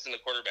into what's in the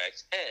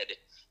quarterback's head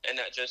and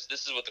not just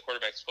this is what the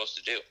quarterback's supposed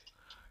to do.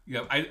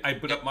 Yeah,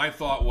 but my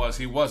thought was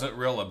he wasn't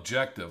real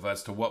objective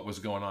as to what was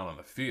going on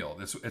the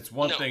field. It's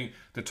one thing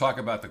to talk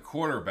about the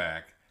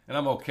quarterback, and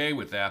I'm okay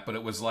with that, but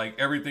it was like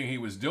everything he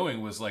was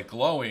doing was like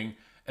glowing,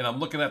 and I'm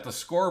looking at the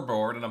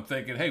scoreboard, and I'm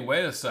thinking, hey,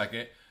 wait a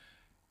second.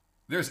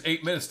 There's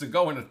 8 minutes to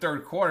go in the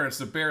third quarter. It's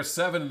the Bears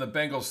 7 and the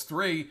Bengals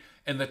 3,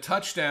 and the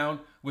touchdown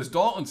was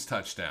Dalton's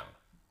touchdown.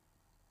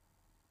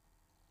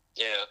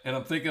 Yeah. And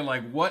I'm thinking,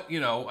 like, what,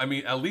 I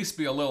mean, at least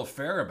be a little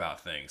fair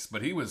about things.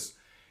 But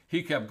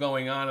he kept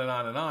going on and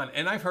on and on.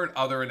 And I've heard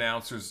other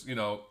announcers,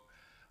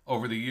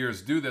 over the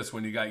years do this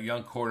when you got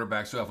young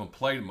quarterbacks who haven't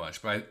played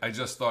much. But I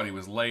just thought he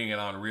was laying it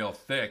on real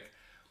thick.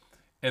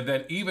 And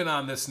then even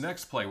on this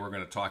next play we're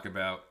going to talk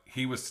about,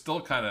 he was still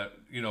kind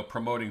of,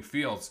 promoting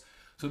Fields.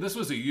 So this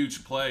was a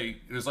huge play.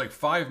 There's like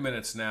 5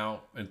 minutes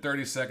now and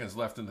 30 seconds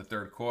left in the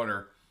third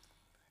quarter.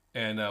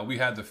 And we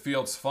had the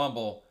Fields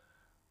fumble,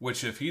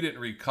 which if he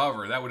didn't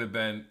recover, that would have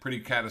been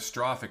pretty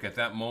catastrophic at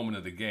that moment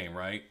of the game,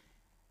 right?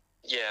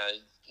 Yeah,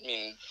 I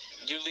mean,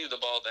 you leave the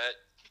ball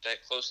that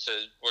close to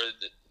where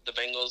the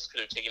Bengals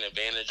could have taken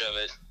advantage of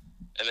it,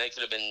 and that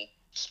could have been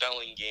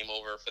spelling game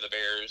over for the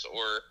Bears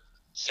or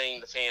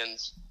saying to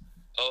fans,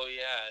 oh,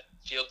 yeah,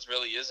 Fields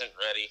really isn't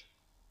ready.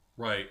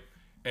 Right.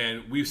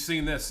 And we've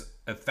seen this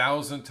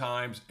 1,000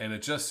 times, and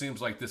it just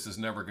seems like this is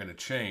never going to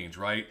change,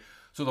 right?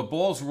 So the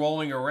ball's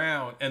rolling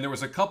around, and there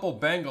was a couple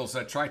Bengals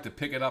that tried to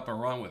pick it up and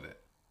run with it,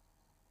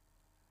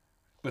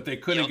 but they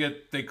couldn't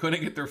get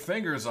their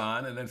fingers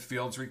on, and then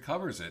Fields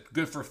recovers it.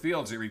 Good for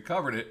Fields, he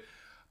recovered it,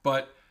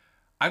 but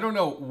I don't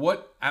know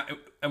what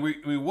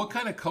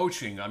kind of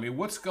coaching? I mean,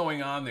 what's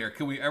going on there?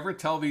 Can we ever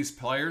tell these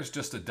players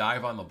just to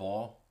dive on the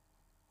ball?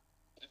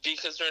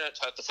 Because they're not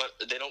taught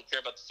they don't care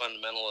about the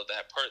fundamental of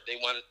that part. They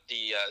want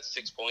the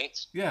 6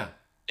 points. Yeah.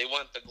 They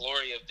want the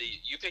glory of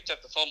you picked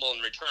up the fumble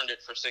and returned it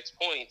for 6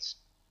 points.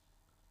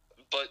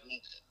 But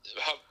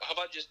how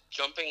about just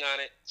jumping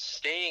on it,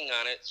 staying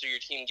on it so your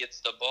team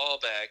gets the ball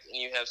back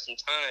and you have some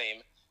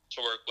time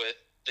to work with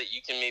that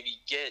you can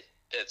maybe get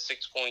that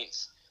 6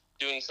 points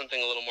doing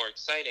something a little more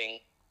exciting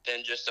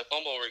than just a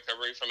fumble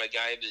recovery from a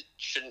guy that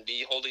shouldn't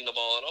be holding the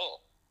ball at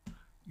all.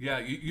 Yeah,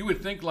 you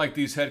would think like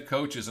these head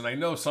coaches, and I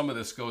know some of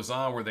this goes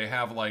on where they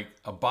have like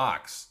a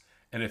box,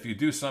 and if you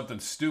do something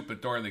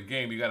stupid during the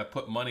game, you got to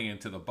put money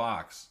into the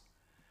box.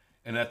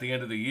 And at the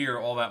end of the year,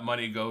 all that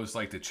money goes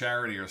like to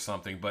charity or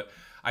something. But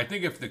I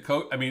think if the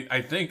coach,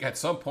 I think at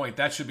some point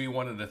that should be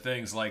one of the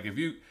things. Like if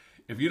you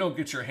don't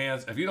get your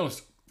hands, if you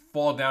don't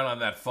fall down on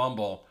that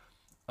fumble,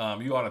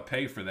 you ought to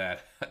pay for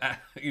that,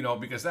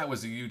 because that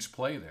was a huge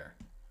play there.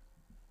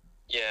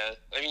 Yeah,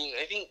 I mean,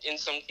 I think in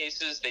some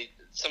cases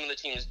some of the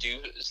teams do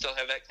still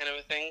have that kind of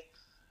a thing,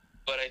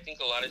 but I think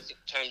a lot of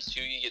times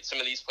too you get some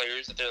of these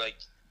players that they're like,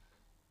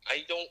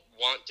 I don't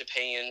want to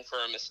pay in for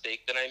a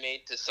mistake that I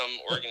made to some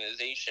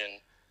organization.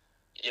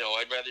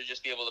 I'd rather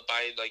just be able to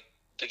buy like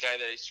the guy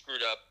that I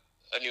screwed up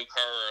a new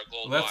car or a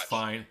gold watch. That's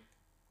fine.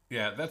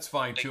 Yeah, that's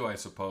fine too, I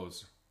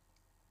suppose.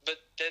 But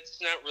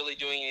that's not really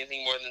doing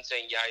anything more than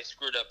saying, yeah, I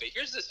screwed up, but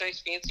here's this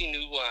nice fancy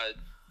new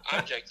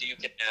object that you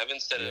can have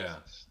instead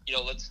of,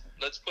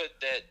 let's put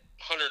that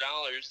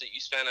 $100 that you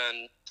spent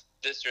on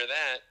this or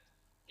that,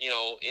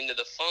 into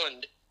the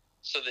fund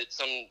so that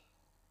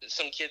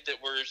some kid that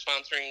we're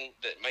sponsoring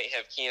that might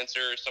have cancer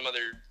or some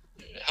other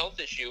health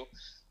issue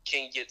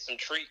can get some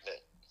treatment,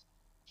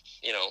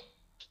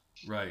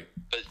 Right.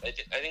 But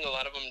I think a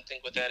lot of them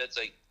think with that, it's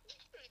like,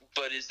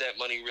 but is that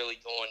money really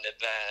going to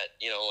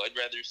that? I'd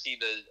rather see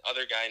the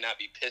other guy not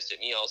be pissed at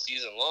me all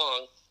season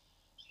long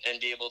and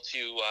be able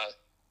to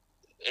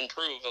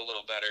improve a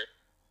little better.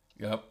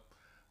 Yep.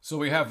 So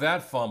we have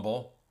that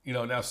fumble.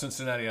 Now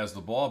Cincinnati has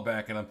the ball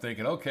back, and I'm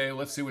thinking, okay,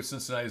 let's see what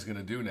Cincinnati's going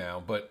to do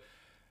now. But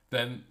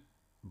then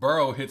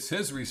Burrow hits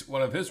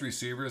one of his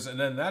receivers, and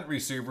then that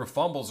receiver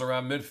fumbles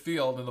around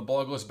midfield, and the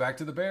ball goes back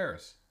to the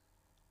Bears.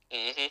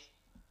 Mm-hmm.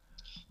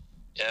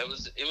 Yeah, it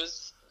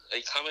was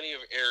a comedy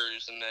of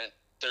errors in that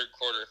third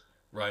quarter.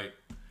 Right.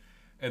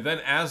 And then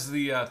as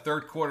the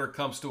third quarter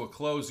comes to a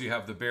close, you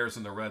have the Bears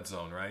in the red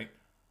zone, right?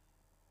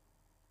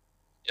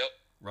 Yep.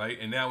 Right?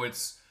 And now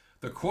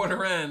the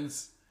quarter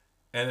ends,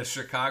 and it's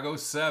Chicago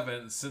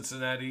 7,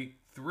 Cincinnati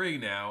 3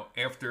 now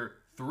after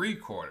 3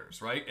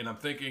 quarters, right? And I'm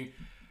thinking,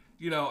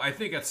 I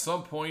think at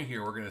some point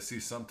here we're going to see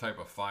some type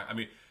of fire. I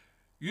mean,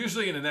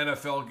 usually in an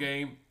NFL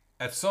game,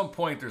 at some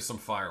point there's some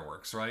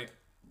fireworks, right?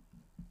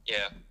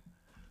 Yeah.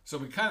 So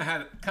we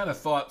kind of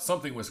thought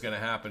something was going to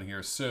happen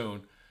here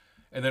soon.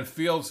 And then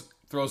Fields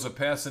throws a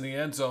pass in the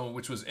end zone,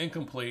 which was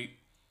incomplete,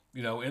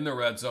 in the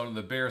red zone. And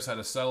the Bears had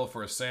to settle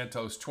for a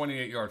Santos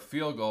 28-yard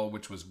field goal,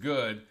 which was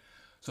good.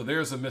 So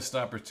there's a missed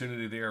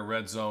opportunity there,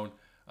 red zone,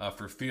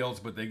 for Fields.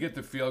 But they get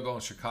the field goal,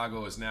 and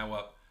Chicago is now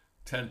up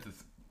 10,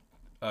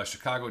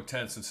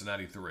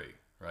 Cincinnati 3,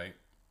 right?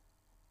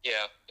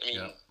 Yeah. I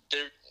mean,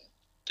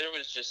 there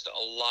was just a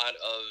lot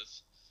of...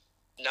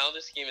 Now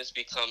this game has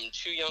become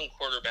 2 young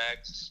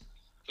quarterbacks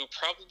who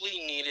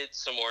probably needed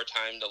some more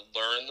time to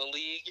learn the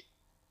league,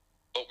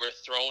 but were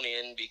thrown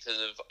in because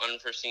of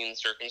unforeseen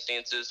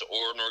circumstances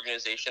or an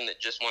organization that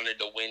just wanted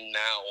to win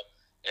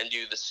now and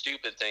do the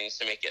stupid things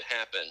to make it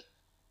happen,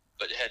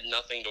 but had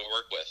nothing to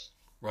work with.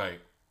 Right.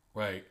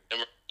 And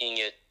we're seeing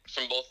it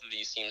from both of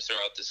these teams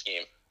throughout this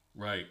game.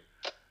 Right.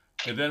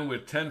 And then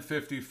with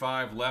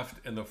 10:55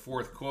 left in the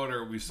fourth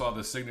quarter, we saw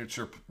the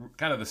signature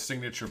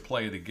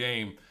play of the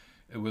game.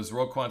 It was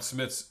Roquan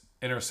Smith's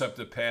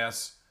intercepted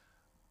pass,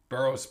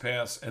 Burrow's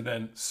pass, and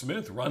then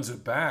Smith runs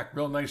it back.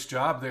 Real nice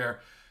job there.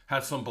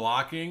 Had some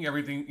blocking.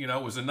 Everything,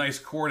 it was a nice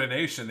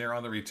coordination there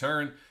on the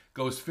return.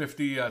 Goes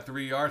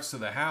 53 yards to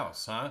the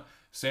house, huh?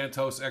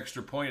 Santos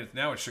extra point.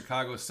 Now it's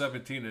Chicago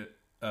 17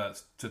 to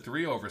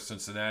 3 over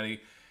Cincinnati.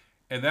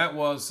 And that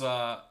was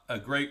a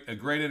great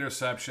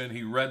interception.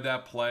 He read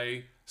that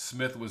play.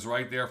 Smith was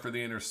right there for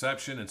the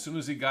interception. As soon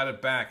as he got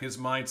it back, his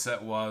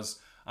mindset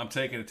was, I'm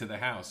taking it to the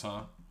house,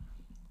 huh?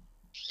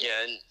 Yeah,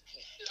 and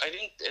I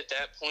think at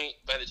that point,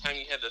 by the time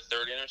you had the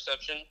third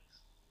interception,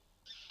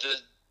 the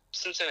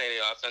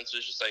Cincinnati offense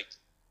was just like,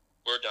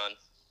 we're done.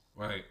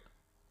 Right.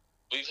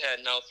 We've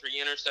had now 3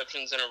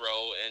 interceptions in a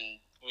row, and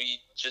we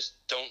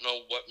just don't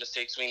know what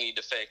mistakes we need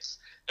to fix.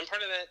 And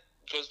part of that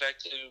goes back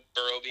to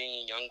Burrow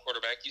being a young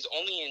quarterback. He's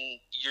only in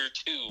year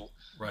 2.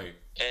 Right.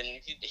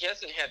 And he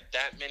hasn't had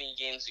that many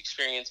games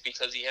experience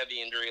because he had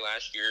the injury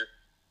last year,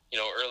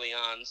 early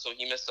on. So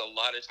he missed a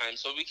lot of time.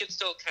 So we could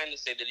still kind of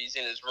say that he's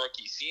in his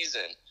rookie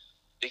season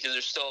because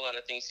there's still a lot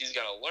of things he's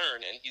got to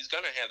learn. And he's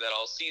going to have that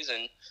all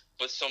season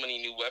with so many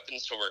new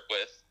weapons to work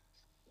with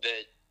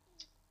that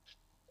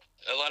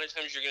a lot of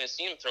times you're going to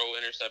see him throw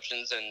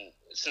interceptions, and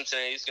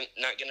Cincinnati's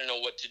not going to know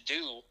what to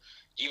do,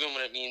 even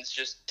when it means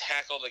just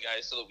tackle the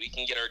guys so that we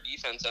can get our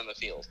defense on the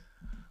field.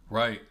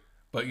 Right.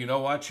 But you know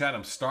what, Chad?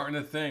 I'm starting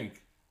to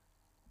think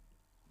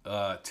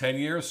 10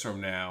 years from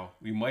now,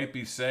 we might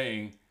be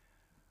saying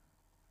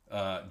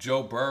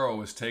Joe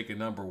Burrow is taking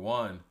number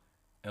 1,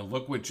 and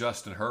look what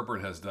Justin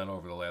Herbert has done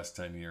over the last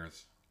 10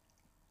 years.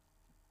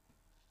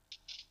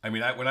 I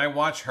mean, when I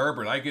watch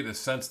Herbert, I get a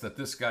sense that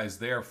this guy's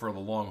there for the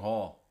long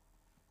haul.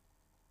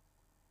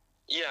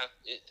 Yeah,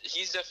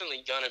 he's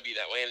definitely going to be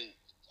that way. And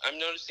I'm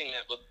noticing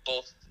that with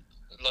both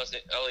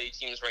LA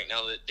teams right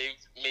now, that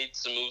they've made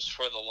some moves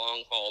for the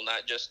long haul,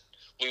 not just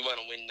we want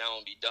to win now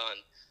and be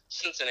done.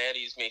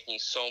 Cincinnati's making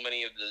so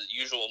many of the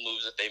usual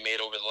moves that they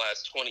made over the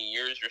last 20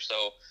 years or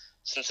so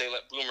since they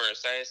let Boomer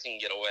Esiason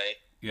get away.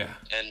 Yeah.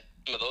 And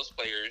some of those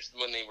players,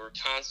 when they were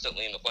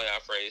constantly in the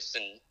playoff race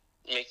and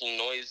making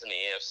noise in the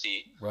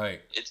AFC,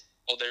 right?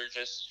 They're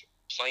just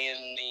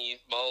playing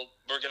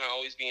we're going to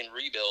always be in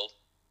rebuild.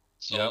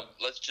 So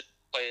Let's just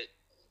play it.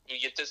 We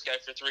get this guy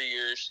for 3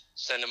 years,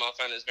 send him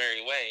off on his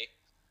merry way,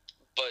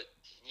 but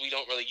we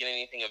don't really get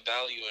anything of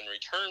value in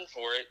return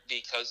for it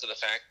because of the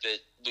fact that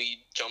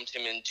we jumped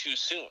him in too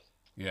soon.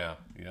 Yeah,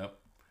 yep.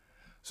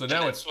 So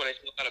now that's what I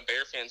think a lot of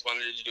Bear fans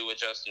wanted to do with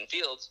Justin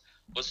Fields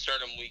was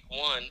start him week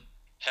 1,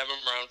 have him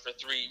around for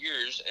 3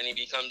 years, and he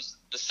becomes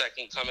the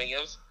second coming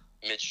of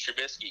Mitch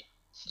Trubisky.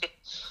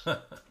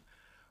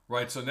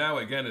 Right, so now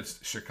again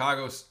it's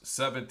Chicago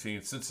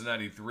 17,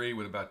 Cincinnati 3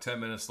 with about 10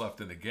 minutes left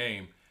in the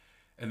game.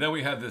 And then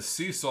we have this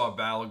seesaw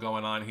battle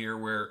going on here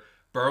where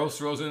Burrow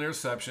throws an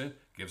interception,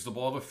 gives the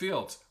ball to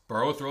Fields.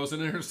 Burrow throws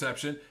an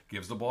interception,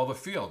 gives the ball to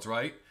Fields,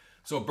 right?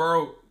 So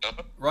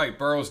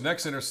Burrow's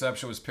next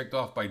interception was picked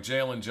off by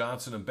Jalen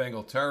Johnson in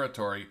Bengal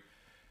territory.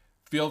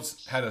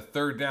 Fields had a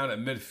third down at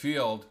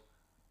midfield,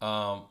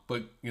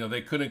 but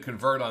they couldn't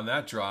convert on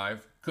that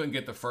drive, couldn't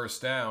get the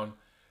first down.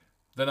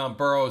 Then on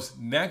Burrow's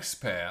next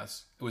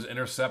pass, it was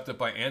intercepted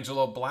by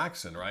Angelo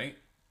Blackson, right?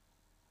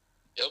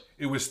 Yep.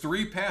 It was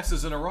 3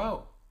 passes in a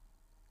row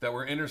that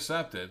were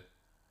intercepted.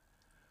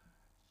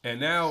 And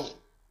now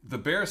the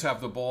Bears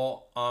have the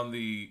ball on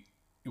a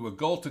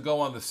goal to go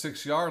on the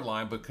 6-yard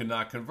line, but could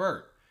not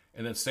convert.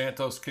 And then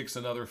Santos kicks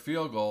another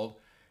field goal,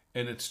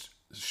 and it's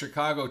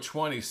Chicago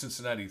 20,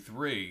 Cincinnati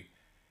 3.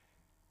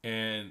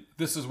 And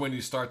this is when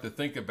you start to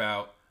think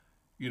about,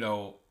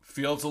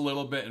 Fields a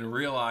little bit and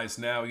realize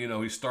now,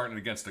 he's starting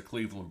against the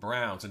Cleveland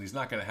Browns, and he's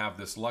not going to have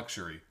this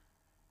luxury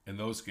in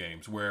those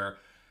games where,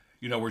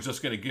 we're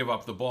just going to give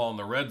up the ball in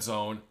the red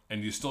zone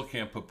and you still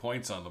can't put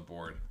points on the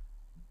board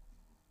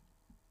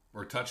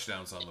or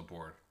touchdowns on the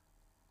board.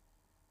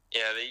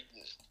 Yeah,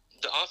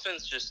 the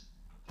offense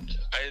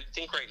I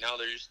think right now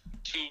they're just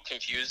too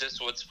confused as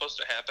to what's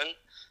supposed to happen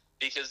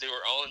because they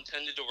were all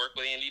intended to work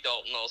with Andy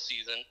Dalton all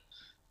season.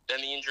 Then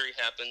the injury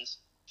happens.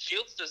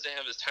 Fields doesn't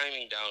have his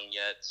timing down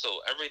yet,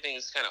 so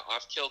everything's kind of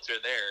off kilter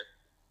there.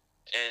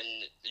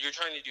 And you're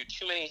trying to do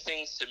too many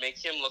things to make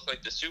him look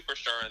like the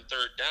superstar on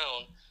third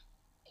down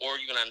or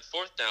even on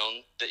fourth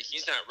down that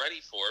he's not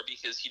ready for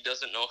because he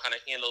doesn't know how to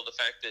handle the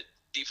fact that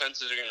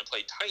defenses are going to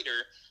play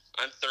tighter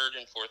on third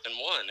and fourth and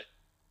 1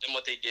 than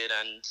what they did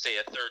on, say,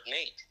 a 3rd and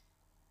 8.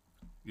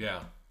 Yeah,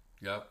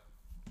 yep.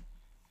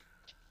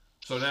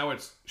 So now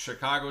it's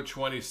Chicago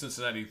 20,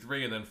 Cincinnati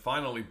 3, and then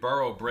finally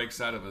Burrow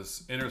breaks out of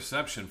his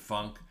interception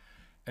funk,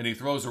 and he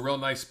throws a real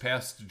nice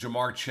pass to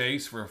Jamar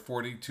Chase for a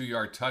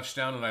 42-yard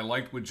touchdown, and I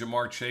liked what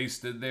Jamar Chase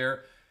did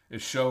there.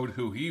 It showed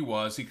who he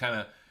was. He kind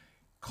of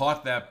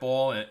caught that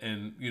ball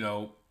and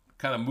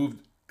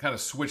kind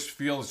of switched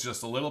fields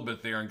just a little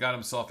bit there and got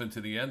himself into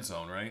the end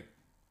zone, right?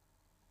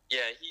 Yeah,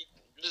 he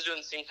was doing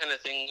the same kind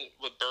of thing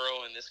with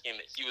Burrow in this game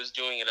that he was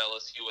doing at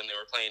LSU when they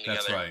were playing together.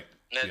 That's right.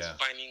 And that's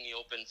finding the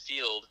open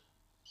field,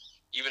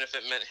 even if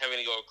it meant having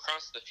to go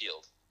across the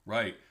field.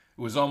 Right.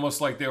 It was almost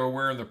like they were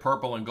wearing the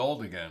purple and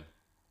gold again.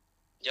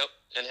 Yep,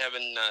 and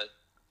having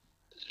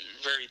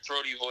very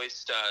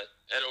throaty-voiced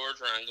Ed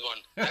Orgeron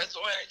going, that's the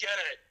way I get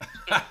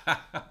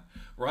it.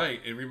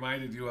 Right. It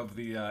reminded you of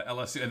the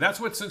LSU. And that's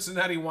what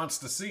Cincinnati wants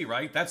to see,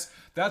 right? That's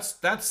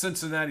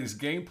Cincinnati's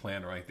game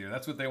plan right there.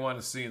 That's what they want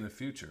to see in the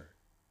future.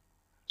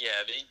 Yeah,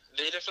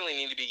 they definitely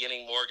need to be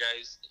getting more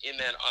guys in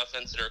that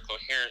offense that are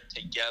coherent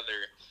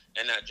together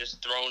and not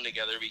just thrown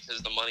together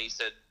because the money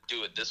said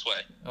do it this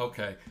way.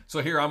 Okay.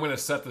 So here I'm going to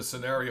set the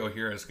scenario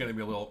here. It's going to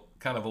be a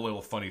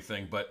little funny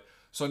thing. But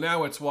so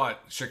now it's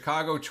what?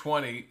 Chicago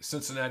 20,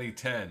 Cincinnati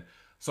 10.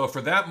 So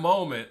for that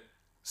moment,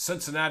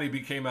 Cincinnati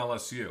became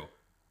LSU,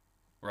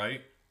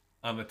 right?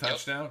 On the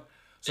touchdown.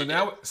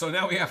 Yep. So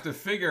now we have to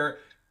figure,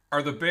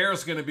 are the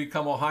Bears going to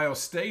become Ohio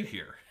State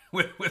here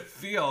with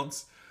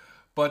Fields?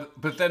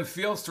 But then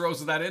Fields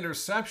throws that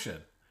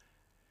interception.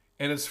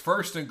 And it's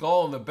 1st and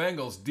goal in the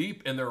Bengals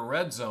deep in their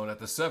red zone at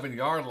the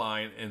 7-yard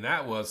line. And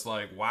that was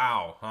like,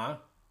 wow, huh?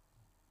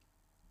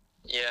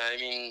 Yeah, I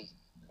mean,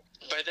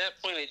 by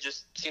that point, it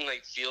just seemed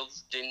like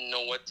Fields didn't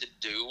know what to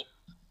do.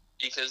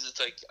 Because it's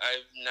like,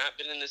 I've not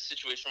been in this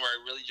situation where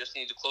I really just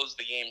need to close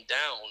the game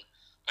down.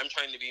 I'm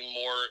trying to be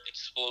more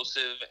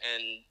explosive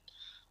and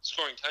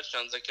scoring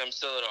touchdowns. Like I'm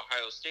still at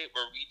Ohio State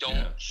where we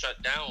don't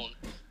shut down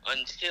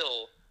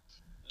until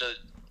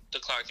the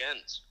clock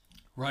ends.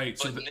 Right.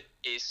 But in this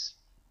case,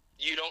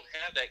 you don't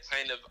have that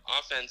kind of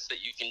offense that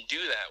you can do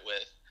that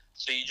with.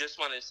 So you just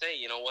want to say,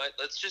 you know what,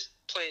 let's just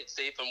play it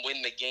safe and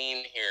win the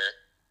game here,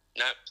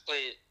 not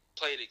play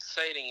it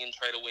exciting and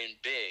try to win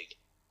big.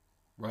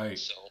 Right.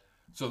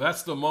 So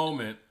that's the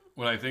moment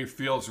when I think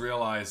Fields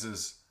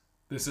realizes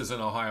this isn't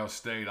Ohio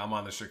State. I'm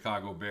on the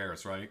Chicago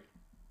Bears, right?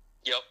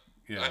 Yep.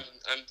 Yeah.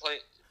 I'm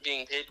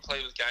being paid to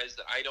play with guys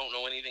that I don't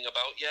know anything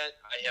about yet.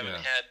 I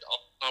haven't had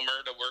a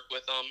summer to work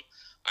with them.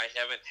 I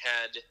haven't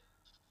had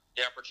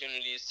the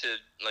opportunities to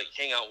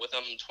hang out with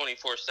them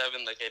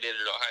 24/7 like I did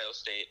at Ohio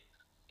State.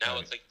 Now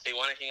it's like if they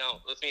want to hang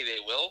out with me, they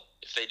will.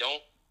 If they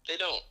don't, they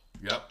don't.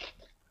 Yep.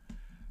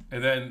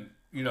 And then,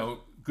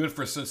 good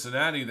for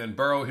Cincinnati. Then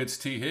Burrow hits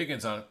T.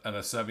 Higgins on a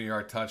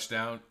 7-yard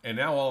touchdown. And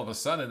now all of a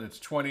sudden it's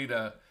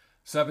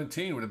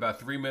 20-17 with about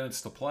 3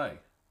 minutes to play.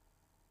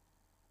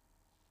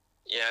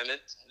 Yeah, and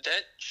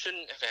that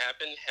shouldn't have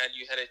happened had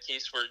you had a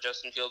case where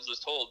Justin Fields was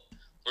told,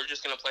 we're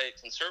just going to play it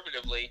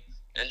conservatively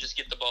and just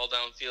get the ball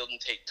downfield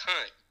and take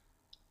time.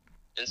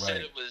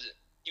 Instead,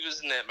 he was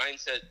in that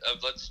mindset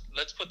of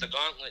let's put the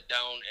gauntlet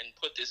down and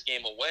put this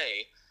game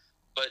away,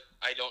 but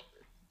I don't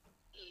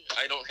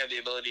have the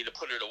ability to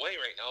put it away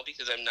right now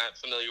because I'm not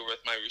familiar with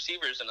my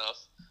receivers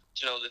enough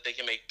to know that they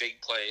can make big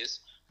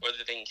plays or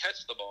that they can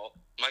catch the ball.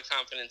 My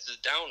confidence is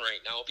down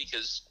right now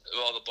because of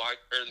all the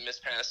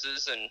missed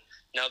passes and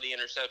now the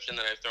interception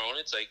that I've thrown.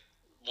 It's like,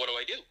 what do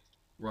I do?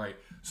 Right.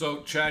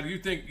 So, Chad, you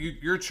think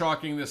you're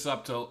chalking this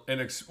up to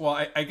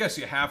I guess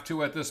you have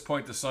to at this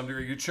point to some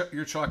degree.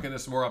 You're chalking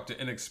this more up to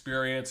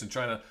inexperience and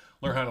trying to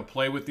learn how to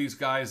play with these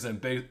guys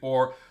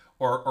or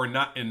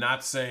not, and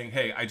not saying,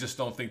 hey, I just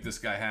don't think this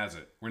guy has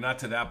it. We're not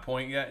to that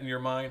point yet in your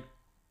mind.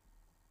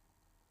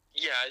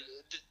 Yeah,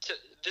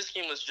 this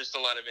game was just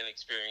a lot of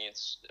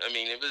inexperience. I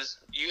mean,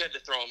 you had to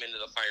throw him into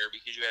the fire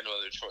because you had no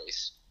other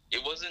choice.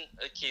 It wasn't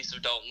a case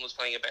of Dalton was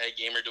playing a bad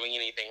game or doing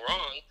anything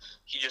wrong.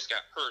 He just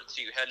got hurt,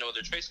 so you had no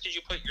other choice because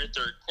you put your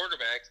third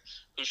quarterback,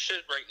 who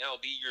should right now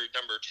be your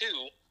number 2,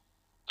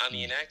 on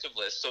the inactive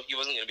list, so he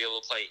wasn't going to be able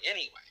to play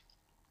anyway.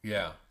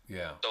 Yeah.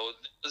 So it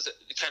was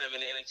kind of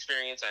an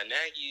inexperience on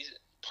Nagy's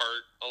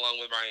part, along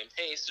with Ryan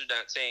Pace. They're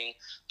not saying,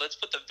 let's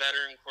put the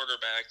veteran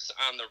quarterbacks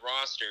on the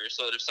roster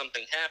so that if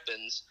something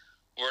happens,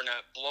 we're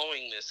not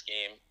blowing this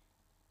game,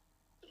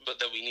 but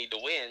that we need to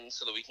win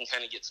so that we can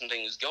kind of get some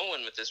things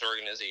going with this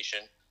organization.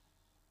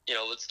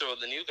 Let's throw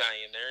the new guy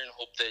in there and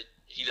hope that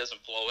he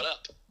doesn't blow it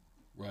up.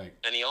 Right.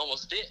 And he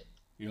almost did.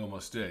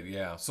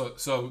 Yeah.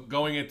 So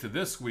going into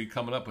this week,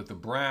 coming up with the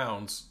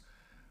Browns,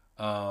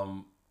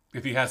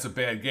 if he has a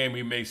bad game,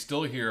 we may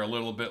still hear a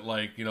little bit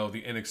like,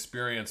 the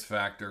inexperience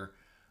factor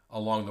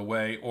along the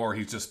way, or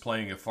he's just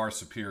playing a far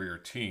superior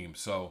team.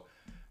 So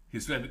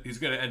he's going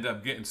to end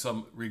up getting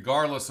some,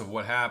 regardless of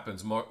what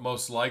happens,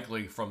 most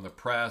likely from the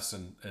press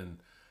and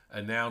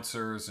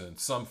announcers and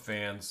some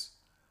fans.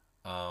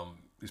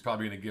 He's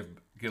probably going to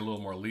get a little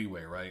more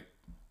leeway, right?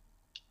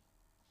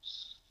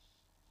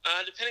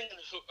 Depending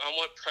on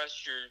what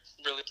press you're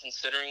really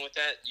considering with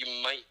that, you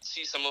might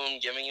see some of them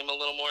giving him a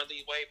little more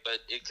leeway,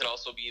 but it could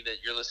also be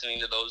that you're listening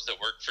to those that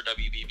work for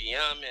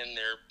WBBM and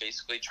they're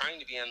basically trying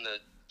to be on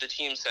the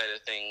team side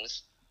of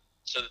things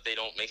so that they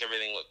don't make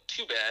everything look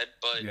too bad.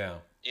 But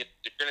yeah,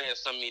 you're going to have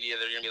some media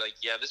that are going to be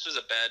like, yeah, this was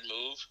a bad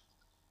move,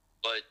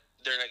 but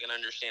they're not going to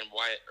understand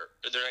why, or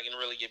they're not going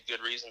to really give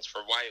good reasons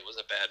for why it was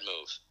a bad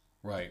move.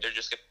 Right. They're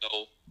just going to go,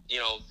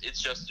 it's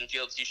Justin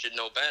Fields, he should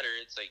know better.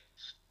 It's like,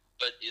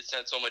 but it's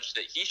not so much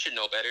that he should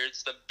know better.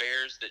 It's the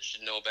Bears that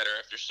should know better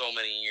after so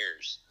many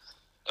years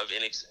of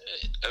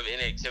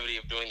inactivity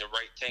of doing the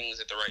right things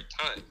at the right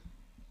time.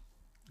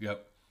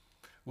 Yep.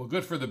 Well,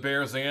 good for the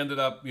Bears. They ended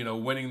up,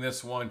 winning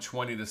this one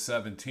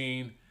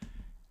 20-17,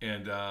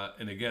 and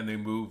again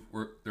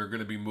they're going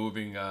to be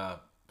moving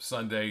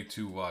Sunday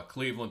to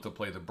Cleveland to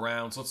play the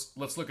Browns.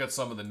 Let's look at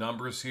some of the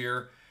numbers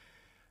here.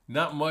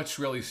 Not much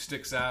really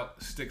sticks out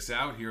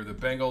here. The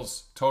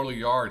Bengals total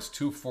yards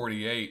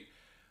 248.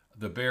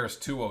 The Bears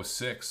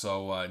 206,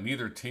 so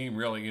neither team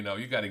really,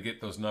 you got to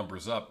get those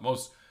numbers up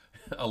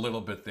a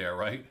little bit there,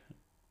 right?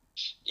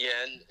 Yeah,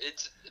 and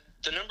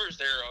the numbers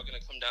there are all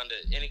going to come down to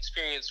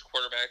inexperienced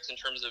quarterbacks in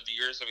terms of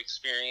years of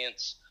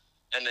experience,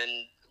 and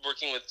then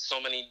working with so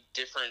many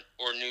different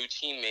or new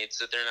teammates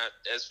that they're not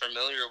as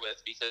familiar with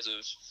because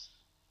of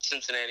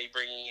Cincinnati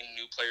bringing in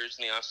new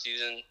players in the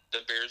offseason,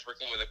 the Bears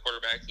working with a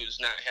quarterback who's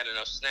not had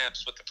enough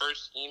snaps with the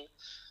first team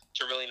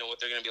to really know what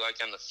they're going to be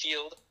like on the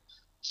field.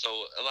 So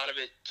a lot of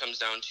it comes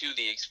down to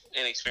the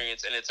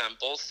inexperience, and it's on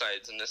both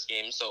sides in this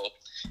game. So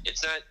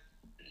it's not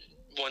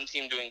one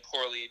team doing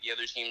poorly, the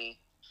other team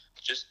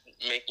just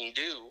making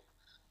do,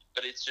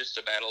 but it's just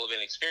a battle of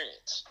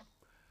inexperience.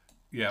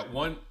 Yeah,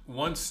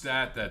 one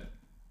stat that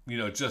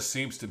just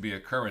seems to be a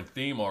current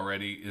theme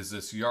already is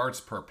this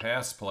yards per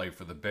pass play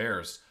for the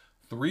Bears,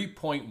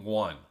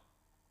 3.1.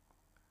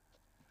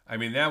 I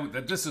mean,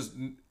 that this is.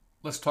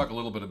 Let's talk a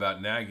little bit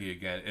about Nagy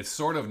again. It's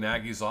sort of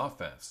Nagy's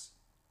offense.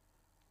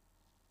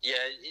 Yeah,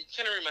 it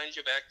kind of reminds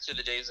you back to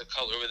the days of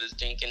Cutler with his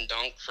dink and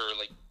dunk for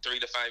like 3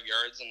 to 5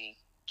 yards and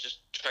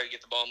just try to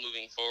get the ball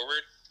moving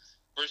forward.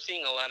 We're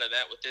seeing a lot of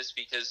that with this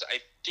because I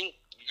think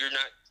you're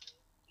not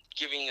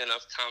giving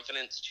enough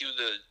confidence to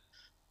the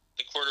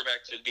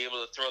quarterback to be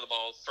able to throw the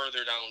ball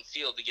further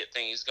downfield to get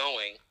things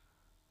going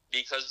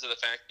because of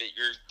the fact that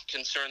you're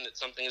concerned that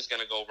something is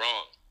going to go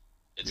wrong.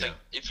 It's like,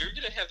 if you're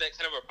going to have that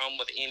kind of a problem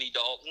with Andy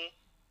Dalton,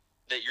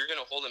 that you're going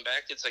to hold him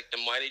back, it's like,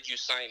 then why did you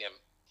sign him?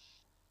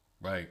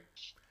 Right.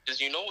 Because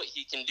you know what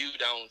he can do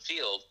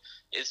downfield.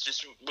 It's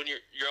just when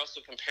you're also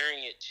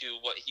comparing it to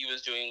what he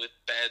was doing with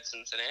bad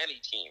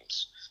Cincinnati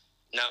teams,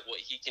 not what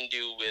he can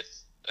do with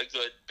a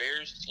good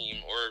Bears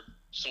team or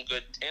some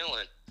good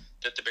talent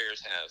that the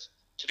Bears have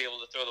to be able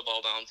to throw the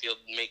ball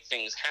downfield and make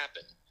things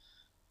happen.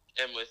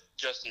 And with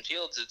Justin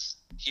Fields,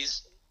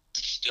 he's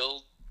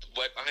still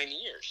wet behind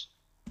the ears.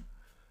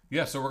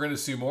 Yeah, so we're going to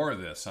see more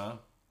of this, huh?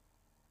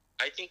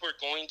 I think we're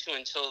going to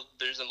until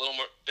there's a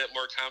bit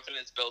more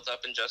confidence built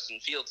up in Justin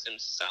Fields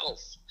himself.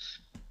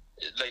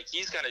 Like,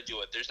 he's got to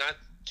do it. There's not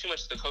too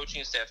much the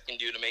coaching staff can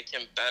do to make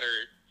him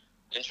better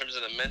in terms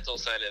of the mental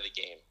side of the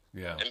game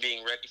and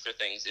being ready for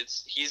things.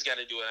 He's got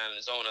to do it on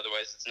his own,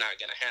 otherwise it's not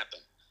going to happen.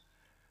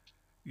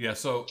 Yeah,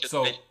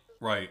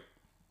 right.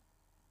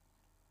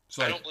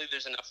 So I don't believe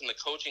there's enough in the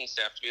coaching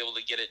staff to be able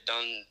to get it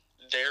done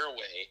their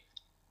way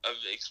of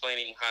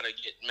explaining how to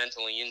get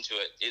mentally into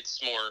it.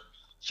 It's more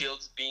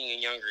Fields, being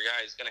a younger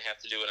guy, is going to have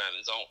to do it on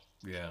his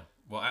own. Yeah.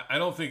 Well, I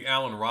don't think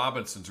Allen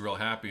Robinson's real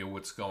happy with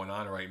what's going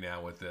on right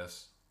now with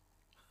this.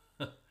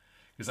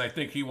 Because I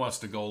think he wants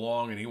to go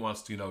long and he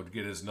wants to, to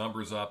get his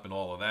numbers up and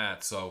all of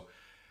that. So,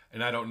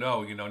 and I don't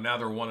know, now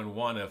they're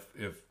 1-1.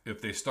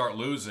 If they start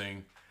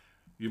losing,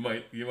 you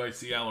might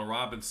see Allen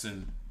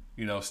Robinson,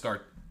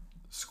 start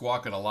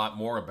squawking a lot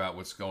more about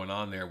what's going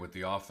on there with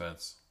the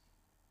offense.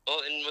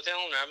 Well, and with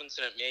Allen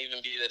Robinson, it may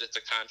even be that it's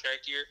a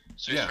contract year,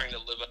 so he's trying to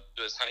live up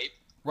to his hype.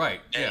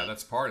 Right. And, yeah,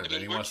 that's part of it. I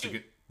mean, He wants to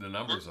get the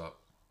numbers up.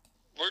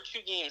 We're 2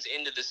 games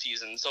into the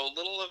season, so a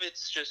little of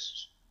it's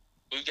just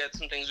we've got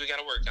some things we got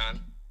to work on.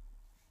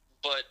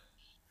 But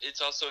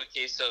it's also a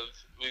case of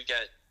we've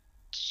got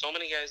so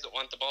many guys that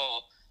want the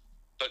ball,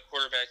 but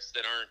quarterbacks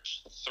that aren't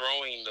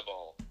throwing the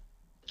ball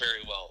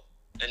very well.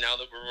 And now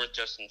that we're with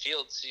Justin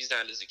Fields, he's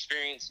not as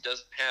experienced,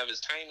 doesn't have his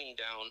timing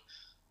down,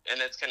 and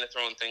that's kind of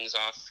throwing things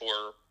off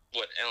for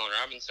what Allen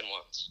Robinson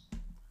wants.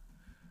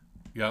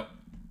 Yep,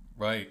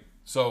 right.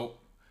 So,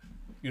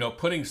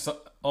 putting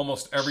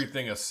almost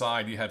everything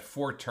aside, you had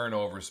 4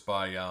 turnovers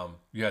by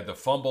you had the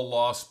fumble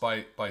loss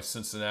by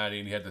Cincinnati,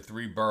 and you had the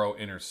 3 Burrow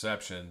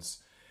interceptions.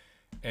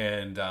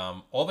 And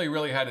all they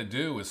really had to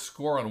do was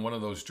score on one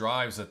of those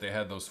drives that they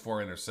had those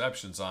 4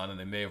 interceptions on, and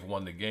they may have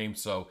won the game.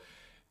 So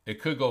it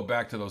could go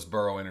back to those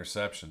Burrow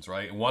interceptions,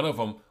 right? And one of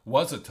them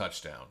was a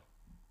touchdown.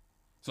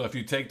 So if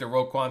you take the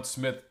Roquan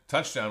Smith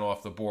touchdown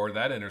off the board,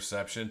 that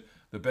interception,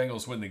 the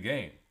Bengals win the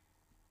game.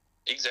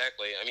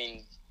 Exactly. I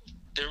mean,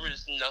 there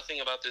was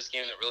nothing about this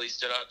game that really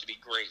stood out to be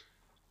great.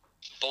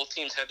 Both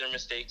teams had their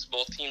mistakes.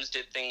 Both teams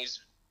did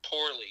things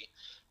poorly,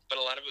 but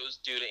a lot of it was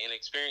due to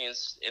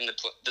inexperience in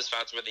the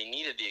spots where they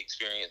needed the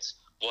experience.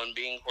 1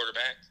 being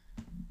quarterback,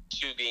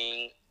 2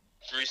 being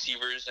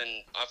receivers and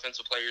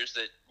offensive players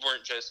that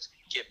weren't just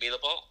get me the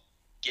ball,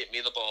 get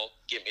me the ball,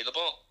 get me the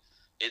ball.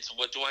 It's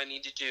what do I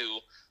need to do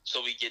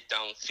so we get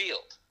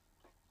downfield.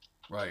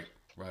 Right.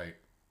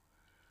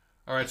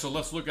 All right, so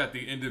let's look at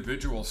the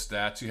individual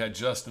stats. You had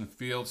Justin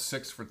Fields,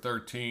 6 for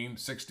 13,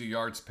 60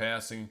 yards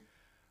passing,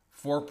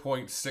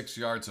 4.6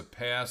 yards a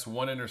pass,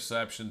 1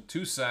 interception,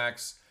 2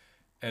 sacks,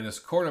 and his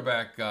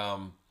quarterback,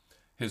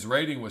 his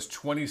rating was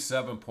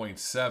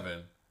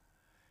 27.7.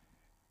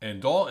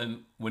 And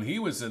Dalton, when he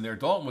was in there,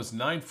 Dalton was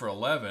 9 for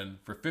 11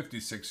 for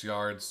 56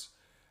 yards.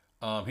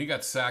 He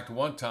got sacked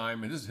 1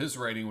 time, and his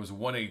rating was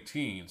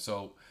 118.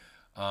 So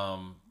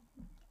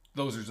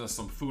those are just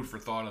some food for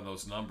thought on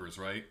those numbers,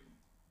 right?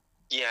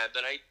 Yeah,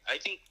 but I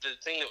think the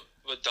thing that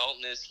with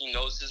Dalton is he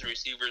knows his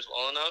receivers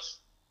well enough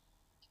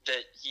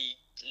that he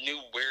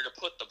knew where to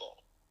put the ball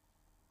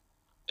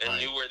and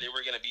knew where they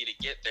were going to be to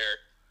get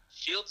there.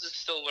 Fields is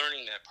still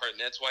learning that part,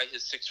 and that's why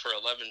his 6 for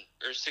 11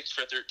 or 6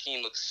 for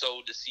 13 looks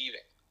so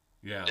deceiving.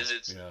 Yeah,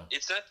 it's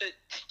not that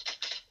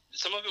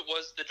some of it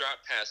was the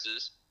drop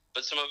passes,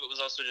 but some of it was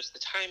also just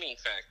the timing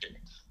factor.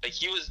 Like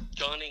he was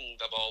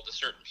gunning the ball to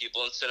certain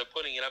people instead of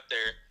putting it up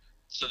there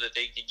so that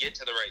they could get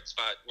to the right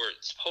spot where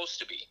it's supposed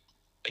to be.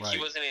 Like he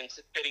wasn't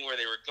anticipating where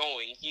they were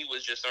going. He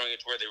was just throwing it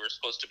to where they were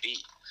supposed to be,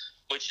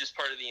 which is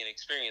part of the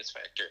inexperience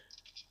factor.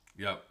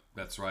 Yep,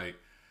 that's right.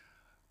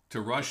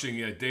 To rushing,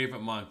 you had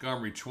David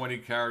Montgomery, 20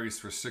 carries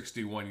for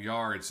 61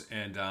 yards.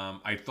 And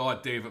I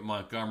thought David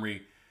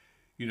Montgomery,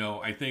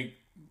 I think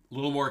a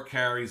little more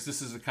carries.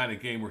 This is the kind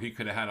of game where he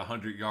could have had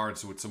 100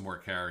 yards with some more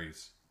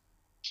carries.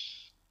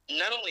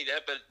 Not only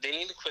that, but they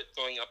need to quit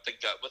going up the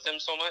gut with him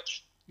so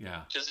much.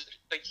 Yeah. Because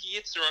he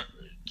gets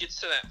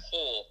to that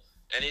hole,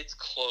 and it's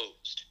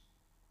closed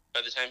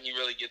by the time he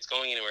really gets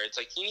going anywhere. It's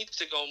like he needs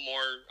to go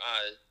more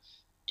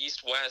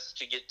east-west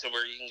to get to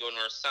where he can go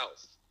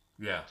north-south.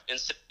 Yeah.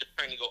 Instead of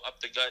trying to go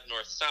up the gut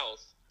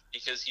north-south,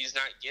 because he's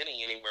not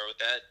getting anywhere with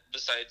that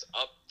besides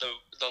up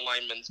the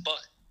lineman's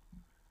butt.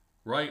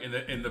 Right,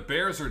 and the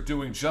Bears are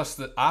doing just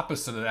the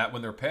opposite of that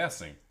when they're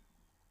passing.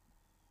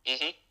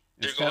 Mm-hmm.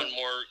 They're going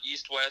more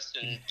east-west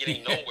and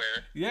getting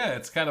nowhere. Yeah,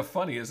 it's kind of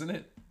funny, isn't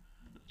it?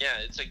 Yeah,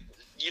 it's like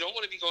you don't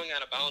want to be going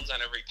out of bounds on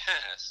every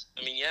pass.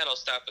 I mean, yeah, it'll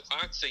stop the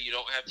clock so you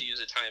don't have to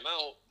use a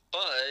timeout,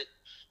 but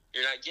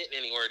you're not getting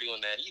anywhere doing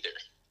that either.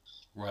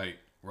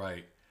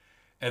 Right.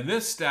 And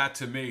this stat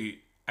to me,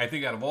 I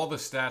think out of all the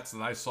stats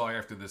that I saw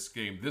after this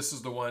game, this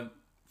is the one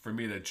for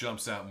me that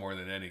jumps out more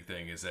than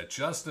anything, is that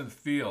Justin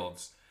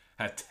Fields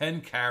had 10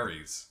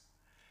 carries.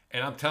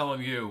 And I'm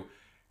telling you,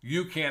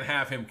 you can't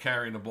have him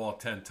carrying the ball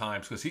 10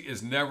 times because he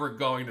is never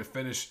going to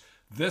finish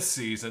this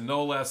season,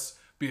 no less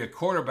be a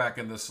quarterback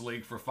in this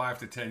league for 5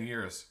 to 10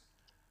 years.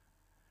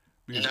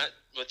 Not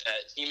with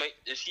that. He might,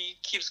 if he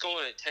keeps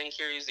going at 10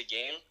 carries a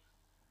game,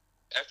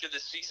 after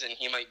this season,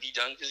 he might be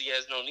done because he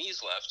has no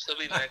knees left. He'll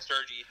be the next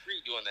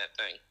RG3 doing that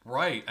thing.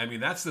 Right. I mean,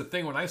 that's the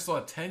thing. When I saw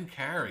 10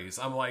 carries,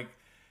 I'm like,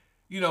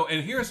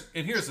 and here's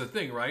the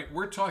thing, right?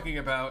 We're talking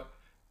about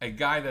a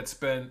guy that's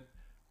been,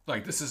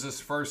 like, this is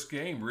his first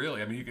game,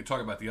 really. I mean, you could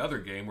talk about the other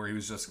game where he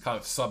was just kind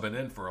of subbing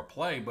in for a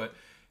play, but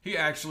he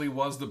actually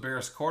was the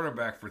Bears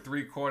quarterback for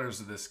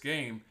 3/4 of this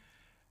game.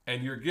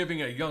 And you're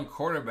giving a young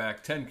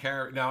quarterback 10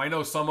 carries. Now, I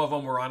know some of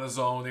them were on his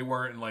own. They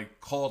weren't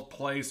like called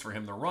plays for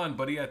him to run,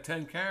 but he had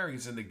 10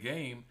 carries in the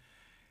game.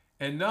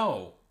 And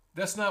no,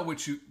 that's not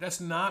what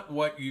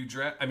you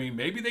draft. I mean,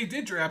 maybe they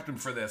did draft him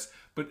for this,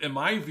 but in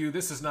my view,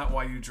 this is not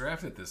why you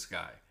drafted this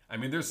guy. I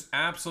mean, there's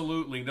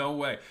absolutely no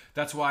way.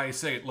 That's why I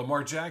say it.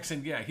 Lamar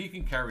Jackson, yeah, he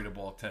can carry the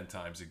ball 10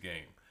 times a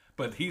game,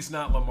 but he's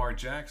not Lamar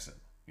Jackson,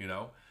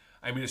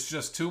 I mean, it's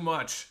just too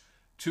much.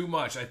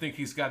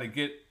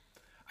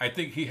 I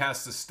think he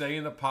has to stay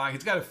in the pocket.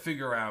 He's got to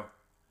figure out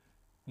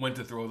when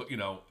to throw.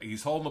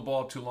 He's holding the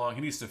ball too long.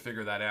 He needs to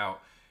figure that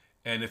out.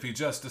 And if he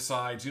just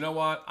decides, you know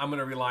what, I'm going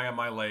to rely on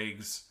my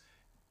legs.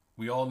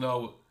 We all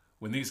know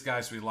when these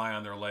guys rely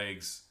on their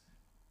legs,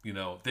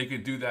 they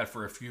could do that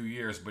for a few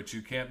years, but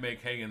you can't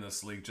make hay in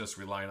this league just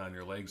relying on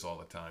your legs all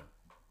the time.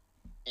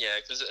 Yeah,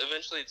 because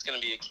eventually it's going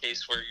to be a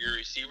case where your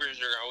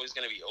receivers are always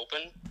going to be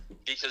open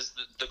because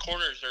the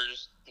corners are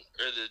just,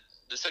 or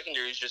the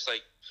secondary is just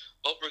like,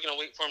 oh, we're going to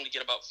wait for him to get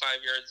about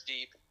 5 yards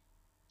deep,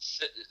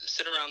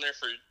 sit around there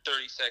for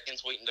 30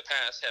 seconds waiting to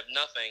pass, have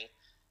nothing,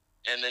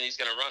 and then he's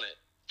going to run it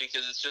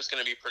because it's just going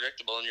to be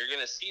predictable. And you're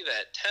going to see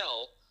that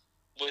tell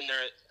when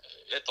they're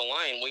at the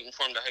line waiting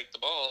for him to hike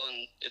the ball,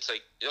 and it's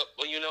like, yep,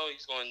 well,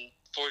 he's going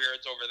 4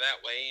 yards over that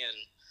way, and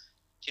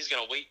he's going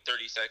to wait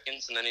 30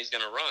 seconds, and then he's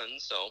going to run,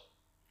 so...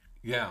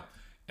 Yeah,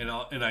 and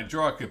I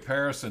draw a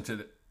comparison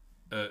to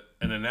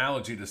an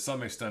analogy to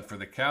some extent for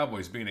the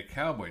Cowboys, being a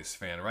Cowboys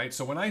fan, right?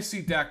 So when I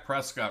see Dak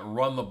Prescott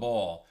run the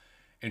ball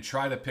and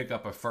try to pick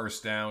up a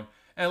first down,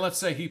 and let's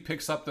say he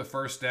picks up the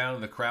first down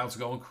and the crowd's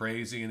going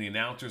crazy and the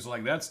announcer's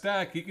like, that's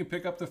Dak, he can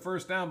pick up the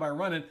first down by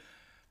running.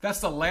 That's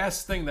the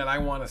last thing that I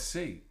want to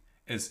see.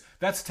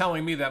 That's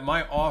telling me that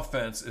my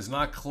offense is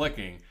not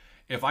clicking.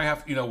 If I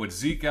have, with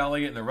Zeke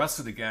Elliott and the rest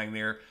of the gang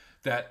there,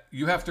 that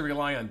you have to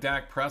rely on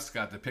Dak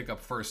Prescott to pick up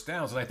first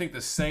downs. And I think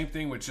the same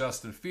thing with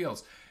Justin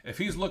Fields. If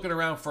he's looking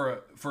around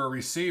for a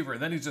receiver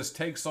and then he just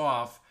takes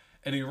off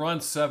and he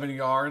runs 7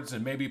 yards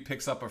and maybe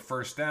picks up a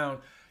first down,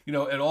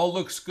 it all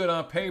looks good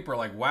on paper.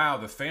 Like, wow,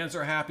 the fans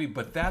are happy,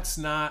 but that's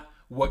not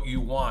what you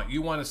want.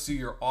 You want to see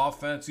your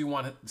offense. You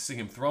want to see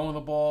him throwing the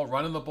ball,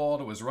 running the ball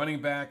to his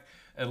running back,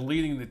 and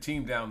leading the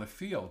team down the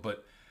field.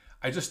 But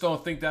I just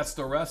don't think that's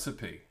the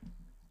recipe.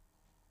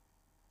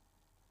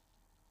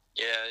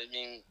 Yeah, I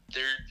mean,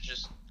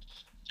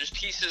 there's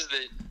pieces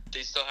that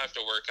they still have to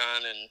work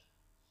on, and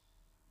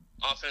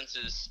offense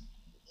is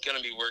going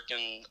to be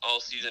working all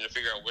season to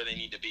figure out where they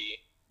need to be.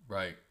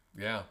 Right,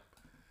 yeah.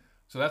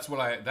 So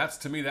that's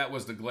to me, that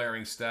was the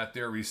glaring stat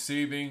there.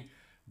 Receiving,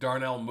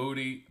 Darnell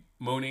Mooney,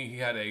 he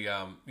had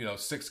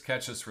 6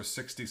 catches for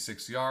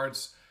 66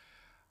 yards.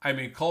 I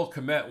mean, Cole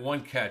Kmet,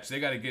 1 catch.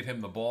 They got to get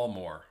him the ball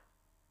more.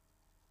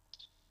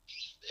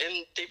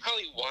 And they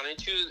probably wanted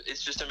to.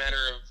 It's just a matter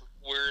of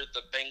where the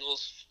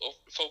Bengals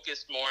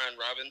focused more on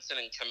Robinson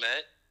and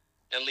Kmet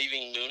and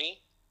leaving Mooney.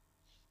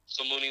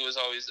 So Mooney was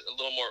always a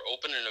little more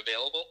open and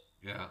available.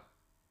 Yeah.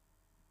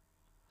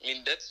 I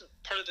mean, that's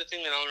part of the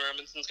thing that Allen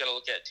Robinson's got to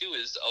look at, too,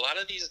 is a lot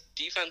of these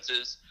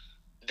defenses,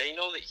 they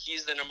know that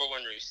he's the number 1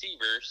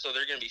 receiver, so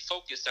they're going to be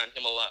focused on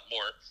him a lot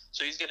more.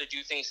 So he's going to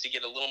do things to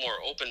get a little more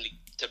open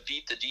to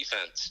beat the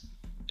defense.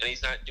 And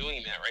he's not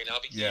doing that right now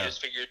because he just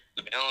figured,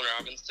 Allen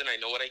Robinson, I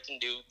know what I can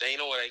do. They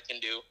know what I can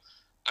do.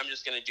 I'm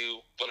just going to do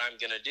what I'm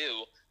going to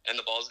do, and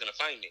the ball's going to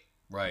find me.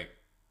 Right.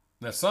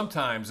 Now,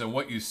 sometimes, and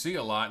what you see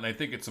a lot, and I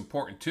think it's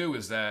important too,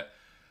 is that,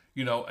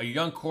 a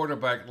young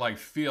quarterback like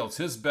Fields,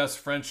 his best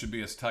friend should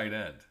be his tight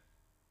end.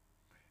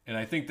 And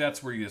I think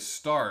that's where you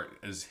start,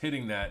 is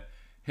hitting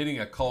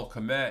a Cole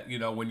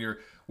Kmet. When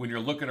you're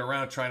looking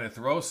around trying to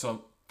throw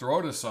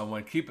to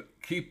someone,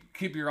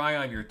 keep your eye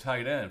on your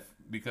tight end,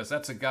 because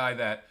that's a guy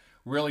that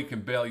really can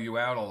bail you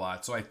out a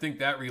lot. So I think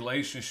that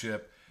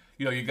relationship,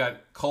 you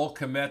got Cole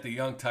Kmet, the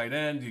young tight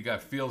end. You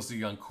got Fields, the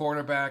young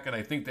quarterback. And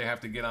I think they have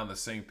to get on the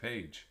same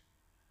page.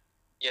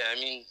 Yeah, I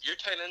mean, your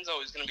tight end's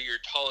always going to be your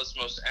tallest,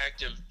 most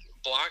active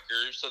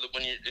blocker, so that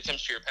when it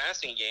comes to your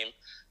passing game,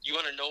 you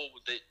want to know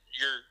that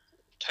your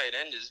tight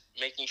end is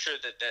making sure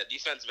that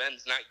defensive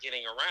end's not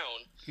getting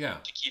around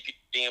to keep you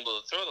being able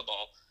to throw the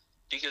ball.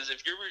 Because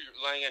if you're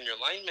relying on your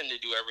linemen to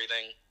do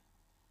everything,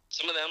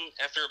 some of them,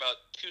 after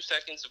about 2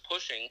 seconds of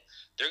pushing,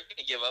 they're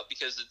going to give up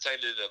because it's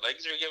either their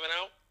legs are giving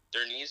out,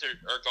 their knees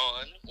are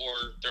gone,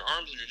 or their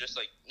arms are just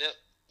like, nope,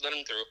 let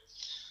them through.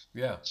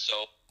 Yeah.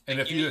 So, and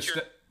if you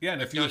tight end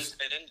to do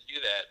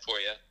that for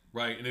you.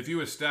 Right, and if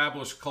you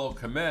establish Cole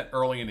Kmet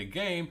early in the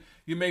game,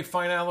 you may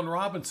find Allen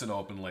Robinson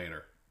open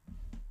later.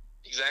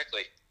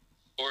 Exactly.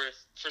 Or if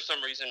for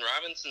some reason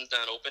Robinson's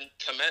not open,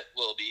 Kmet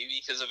will be,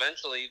 because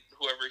eventually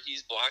whoever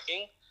he's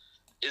blocking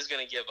is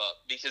going to give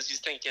up because he's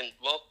thinking,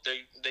 well,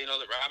 they know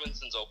that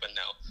Robinson's open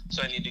now,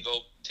 so I need to go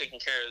taking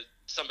care of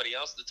somebody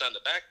else that's on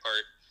the back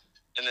part,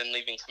 and then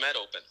leaving Kmet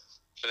open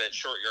for that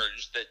short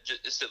yardage that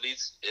just at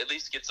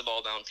least gets the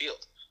ball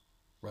downfield.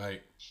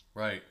 Right.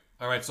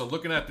 All right, so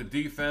looking at the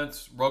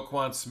defense,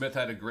 Roquan Smith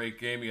had a great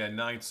game. He had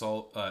 9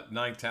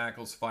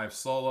 tackles, 5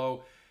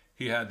 solo.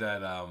 He had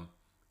that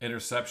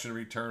interception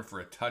return for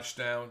a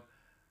touchdown.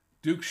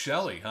 Duke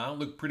Shelley,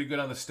 looked pretty good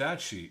on the stat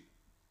sheet.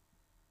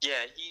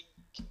 Yeah,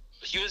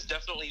 he was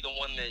definitely the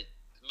one that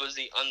was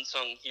the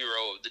unsung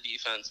hero of the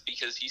defense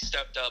because he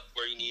stepped up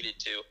where he needed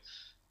to.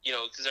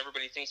 Because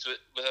everybody thinks with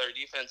our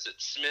defense that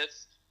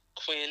Smith,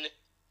 Quinn,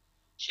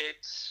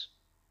 Hicks,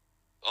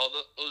 all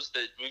those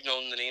that we've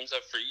known the names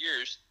of for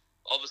years,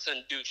 all of a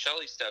sudden Duke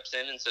Shelley steps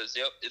in and says,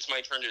 yep, it's my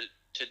turn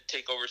to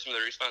take over some of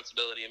the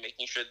responsibility and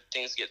making sure that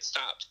things get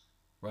stopped.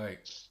 Right,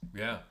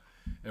 yeah.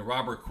 And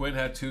Robert Quinn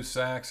had 2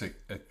 sacks.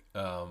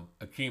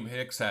 Akeem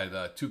Hicks had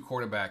 2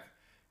 quarterback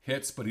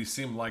hits, but he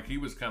seemed like he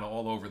was kind of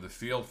all over the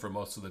field for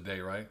most of the day,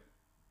 right?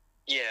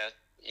 Yeah,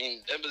 I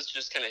mean, that was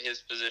just kind of his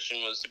position,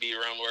 was to be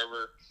around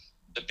wherever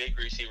the big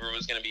receiver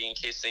was going to be in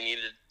case they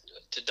needed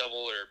to double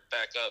or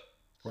back up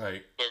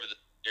Right. whoever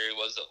the area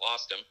was that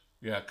lost him.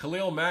 Yeah,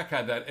 Khalil Mack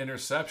had that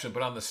interception,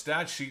 but on the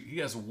stat sheet, he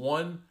has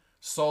one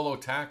solo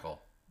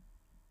tackle.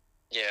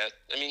 Yeah,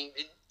 I mean,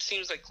 it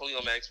seems like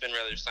Khalil Mack's been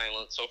rather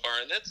silent so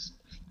far, and that's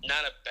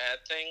not a bad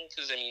thing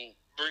because, I mean,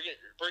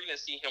 we're going to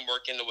see him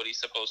work into what he's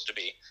supposed to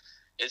be.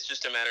 It's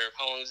just a matter of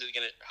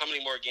how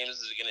many more games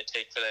is it going to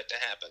take for that to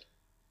happen.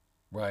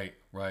 Right.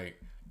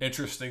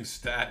 Interesting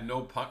stat,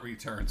 no punt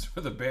returns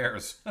for the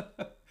Bears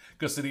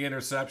because of the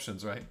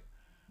interceptions, right?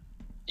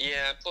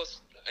 Yeah,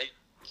 plus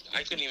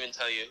I couldn't even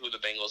tell you who the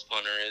Bengals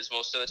punter is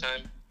most of the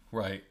time.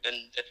 Right. And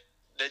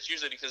that's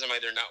usually because I'm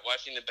either not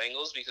watching the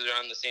Bengals because they're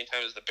on the same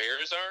time as the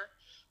Bears are,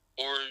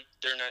 or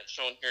they're not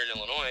shown here in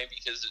Illinois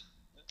because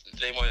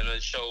they want to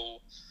show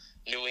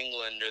New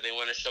England, or they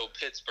want to show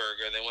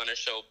Pittsburgh, or they want to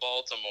show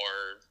Baltimore,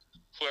 or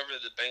whoever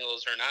the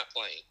Bengals are not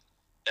playing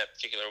that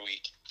particular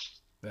week.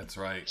 That's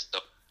right. So,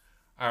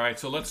 all right,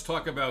 so let's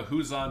talk about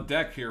who's on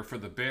deck here for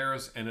the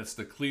Bears, and it's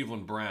the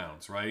Cleveland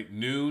Browns, right?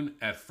 Noon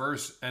at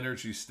First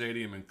Energy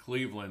Stadium in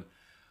Cleveland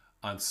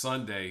on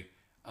Sunday.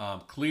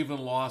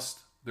 Cleveland lost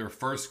their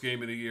first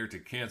game of the year to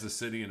Kansas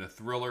City in a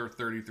thriller,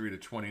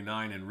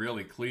 33-29, and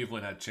really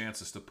Cleveland had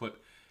chances to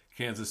put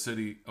Kansas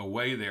City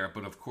away there.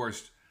 But of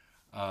course,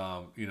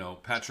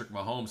 Patrick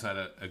Mahomes had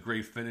a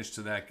great finish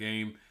to that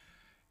game.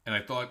 And I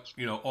thought,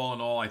 all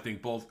in all, I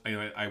think both,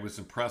 I was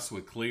impressed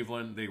with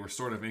Cleveland. They were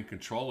sort of in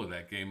control of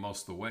that game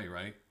most of the way,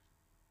 right?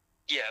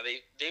 Yeah,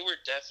 they were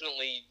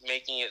definitely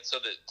making it so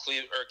that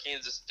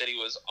Kansas City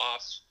was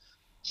off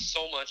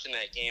so much in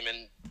that game,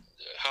 and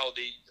how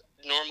they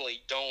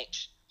normally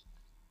don't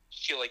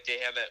feel like they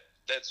have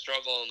that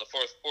struggle in the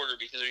fourth quarter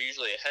because they're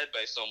usually ahead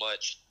by so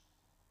much.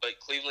 But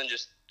Cleveland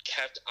just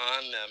kept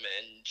on them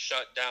and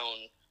shut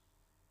down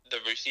the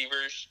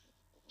receivers.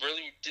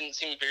 Really didn't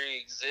seem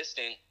very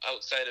existent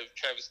outside of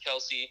Travis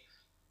Kelce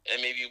and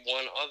maybe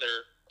one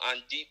other on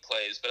deep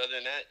plays. But other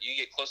than that, you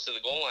get close to the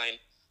goal line,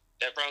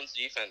 that Browns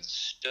defense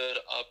stood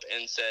up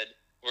and said,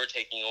 "We're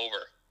taking over.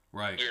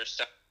 Right. We are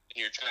stuck in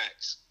your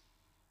tracks."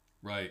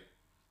 Right.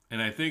 And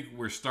I think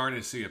we're starting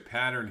to see a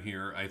pattern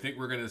here. I think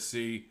we're going to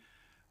see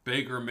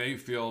Baker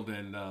Mayfield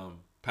and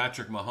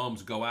Patrick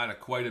Mahomes go at it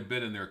quite a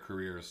bit in their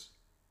careers.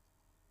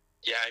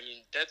 Yeah, I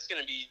mean, that's going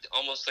to be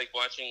almost like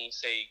watching,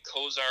 say,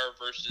 Kozar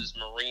versus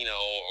Marino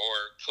or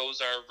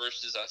Kozar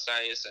versus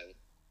Asiason.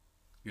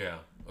 Yeah,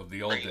 of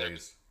the old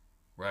days.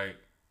 Right.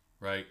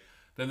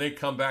 Then they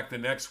come back the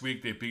next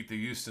week. They beat the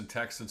Houston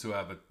Texans, who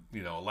have a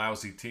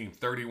lousy team,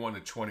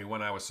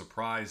 31-21. I was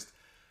surprised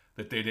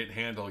that they didn't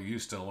handle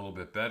Houston a little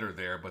bit better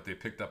there, but they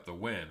picked up the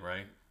win,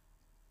 right?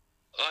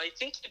 I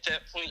think at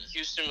that point,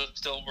 Houston was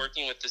still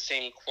working with the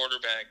same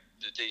quarterback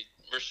that they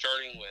were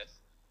starting with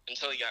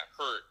until he got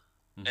hurt.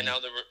 Mm-hmm. And now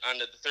they're on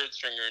to the third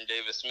stringer in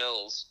Davis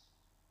Mills.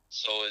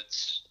 So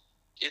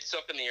it's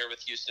up in the air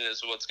with Houston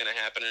as to what's going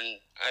to happen. And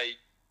I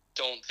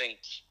don't think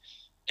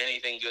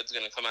anything good's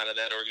going to come out of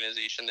that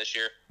organization this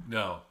year.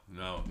 No,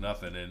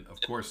 nothing. And, of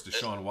course,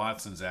 Deshaun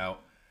Watson's out.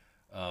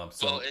 Well,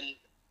 and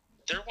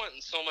they're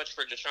wanting so much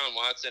for Deshaun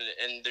Watson,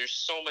 and there's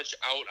so much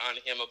out on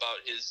him about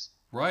his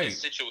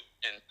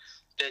situation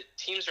that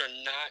teams are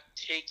not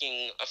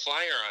taking a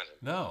flyer on him.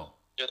 No.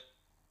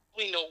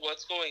 We know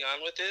what's going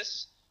on with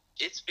this.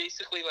 It's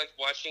basically like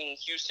watching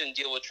Houston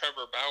deal with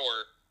Trevor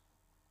Bauer,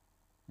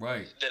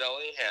 right? That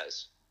LA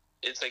has.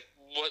 It's like,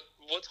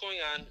 what's going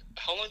on?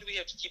 How long do we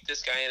have to keep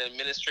this guy in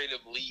administrative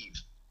leave?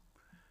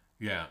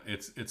 Yeah,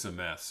 it's a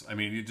mess. I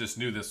mean, you just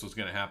knew this was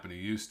going to happen to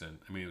Houston.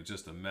 I mean, it was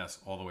just a mess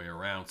all the way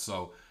around.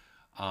 So,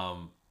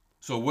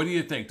 what do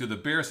you think? Do the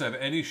Bears have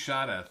any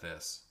shot at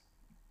this?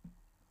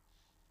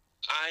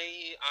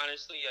 I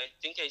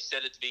think I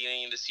said at the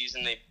beginning of the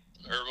season,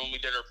 when we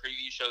did our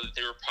preview show, that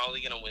they were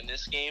probably going to win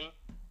this game.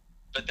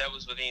 But that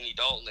was with Andy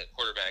Dalton at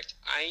quarterback.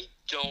 I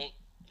don't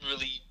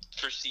really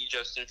foresee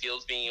Justin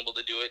Fields being able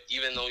to do it,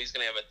 even though he's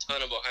going to have a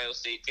ton of Ohio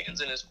State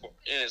fans in his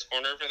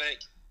corner for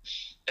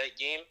that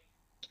game.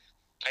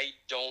 I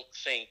don't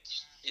think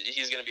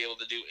he's going to be able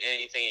to do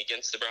anything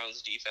against the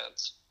Browns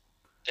defense.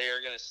 They are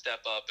going to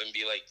step up and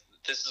be like,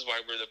 this is why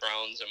we're the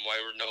Browns and why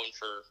we're known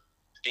for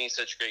being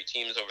such great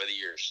teams over the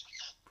years.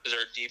 Because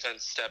our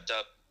defense stepped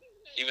up,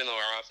 even though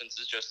our offense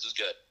is just as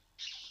good.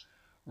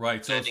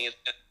 Right. So I think it's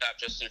going to stop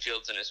Justin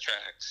Fields in his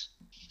tracks.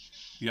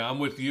 Yeah, I'm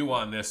with you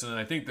on this, and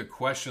I think the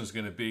question is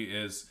going to be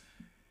is,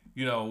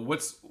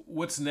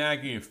 what's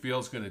Nagy and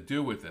Fields going to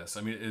do with this?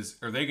 I mean,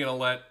 are they going to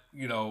let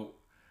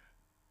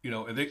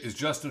is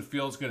Justin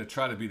Fields going to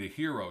try to be the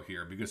hero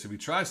here? Because if he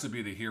tries to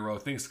be the hero,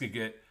 things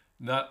could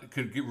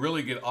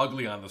really get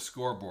ugly on the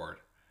scoreboard.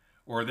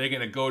 Or are they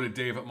going to go to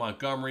David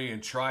Montgomery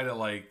and try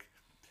to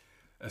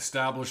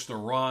establish the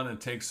run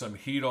and take some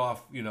heat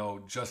off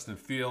Justin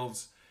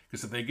Fields?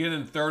 Because if they get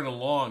in third and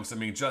longs, I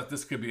mean,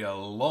 this could be a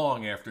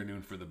long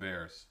afternoon for the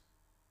Bears.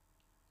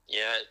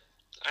 Yeah,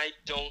 I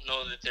don't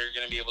know that they're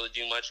going to be able to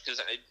do much because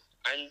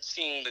I'm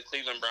seeing the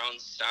Cleveland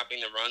Browns stopping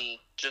the run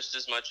just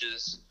as much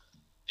as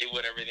they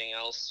would everything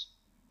else,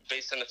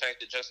 based on the fact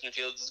that Justin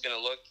Fields is going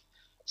to look,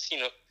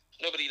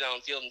 nobody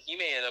downfield, and he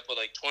may end up with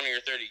like 20 or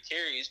 30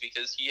 carries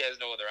because he has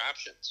no other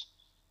options.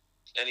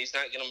 And he's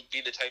not going to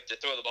be the type to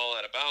throw the ball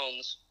out of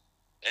bounds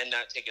and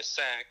not take a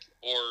sack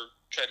or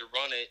try to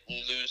run it and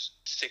lose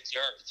 6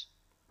 yards.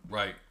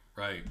 Right,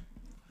 right.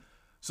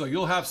 So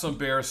you'll have some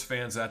Bears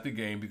fans at the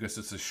game because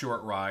it's a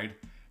short ride,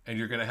 and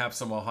you're going to have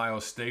some Ohio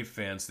State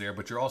fans there,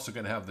 but you're also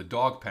going to have the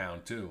dog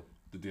pound, too,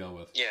 to deal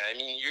with. Yeah, I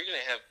mean, you're going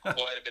to have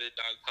quite a bit of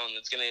dog pound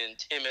that's going to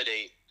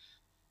intimidate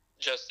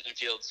Justin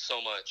Fields so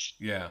much.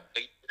 Yeah.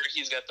 Like, where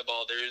he's got the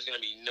ball, there is going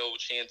to be no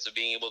chance of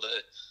being able to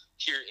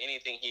hear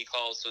anything he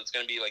calls, so it's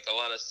going to be like a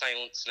lot of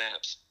silent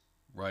snaps.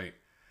 Right.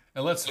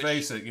 And let's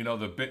face it,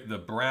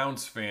 the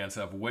Browns fans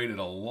have waited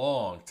a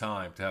long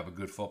time to have a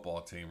good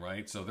football team,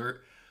 right? So they're,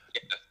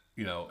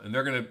 and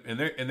they're gonna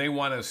and they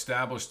want to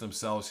establish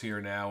themselves here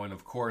now, and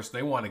of course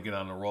they want to get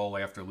on the roll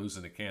after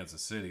losing to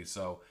Kansas City.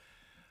 So,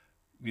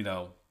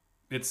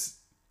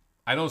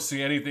 I don't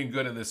see anything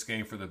good in this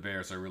game for the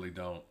Bears. I really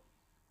don't.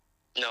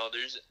 No,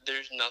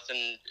 there's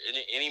nothing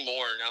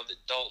anymore now that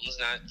Dalton's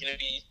not going to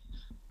be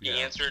the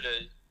answer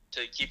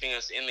to keeping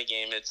us in the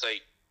game. It's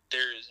like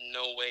there is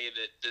no way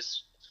that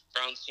this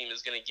Browns team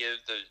is going to give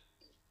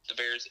the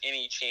Bears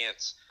any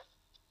chance.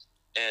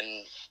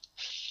 And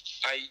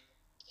I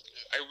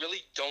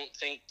really don't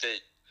think that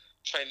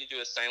trying to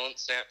do a silent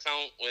snap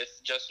count with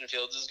Justin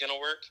Fields is going to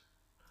work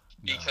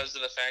because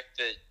of the fact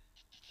that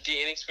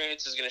the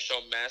inexperience is going to show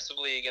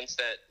massively against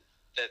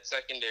that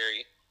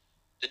secondary.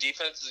 The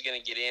defense is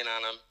going to get in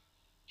on him,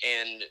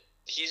 and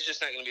he's just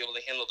not going to be able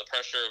to handle the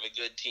pressure of a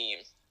good team.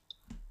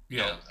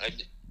 Yeah.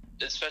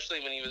 Especially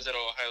when he was at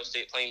Ohio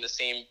State playing the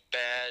same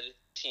bad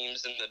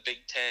teams in the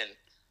Big Ten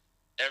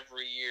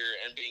every year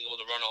and being able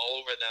to run all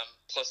over them,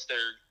 plus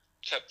their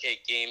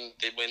cupcake game,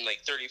 they win like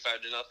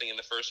 35-0 in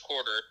the first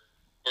quarter,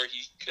 where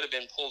he could have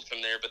been pulled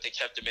from there, but they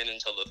kept him in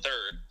until the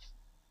third.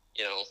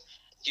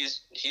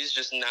 He's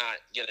just not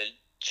going to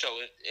show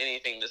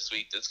anything this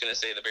week that's going to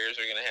say the Bears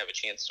are going to have a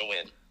chance to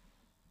win.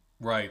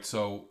 Right.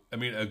 So, I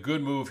mean, a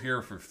good move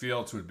here for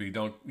Fields would be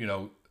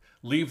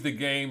leave the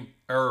game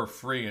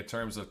error-free in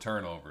terms of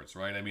turnovers,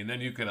 right? I mean,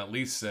 then you can at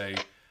least say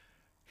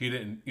he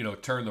didn't,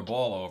 turn the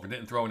ball over,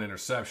 didn't throw an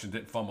interception,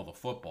 didn't fumble the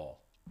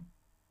football.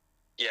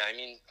 Yeah, I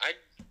mean, I'd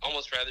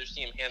almost rather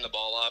see him hand the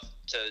ball off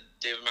to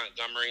David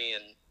Montgomery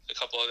and a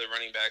couple other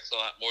running backs a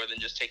lot more than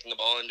just taking the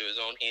ball into his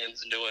own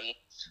hands and doing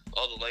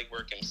all the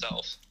legwork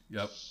himself.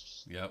 Yep.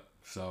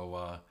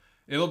 So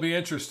it'll be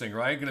interesting,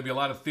 right? Going to be a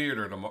lot of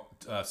theater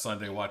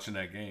Sunday watching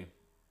that game.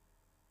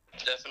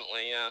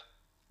 Definitely, yeah.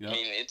 Yep. I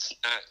mean, it's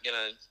not going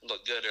to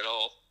look good at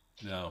all.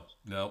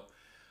 No.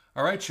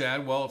 All right,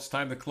 Chad. Well, it's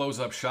time to close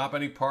up shop.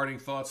 Any parting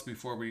thoughts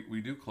before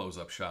we do close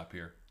up shop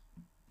here?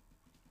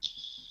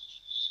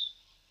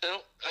 No,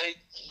 I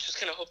just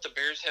kind of hope the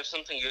Bears have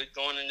something good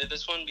going into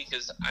this one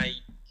because I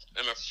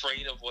am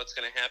afraid of what's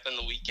going to happen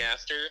the week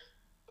after.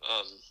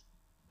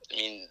 I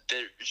mean,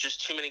 there's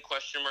just too many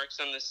question marks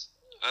on this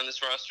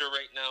roster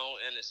right now,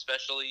 and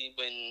especially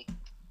when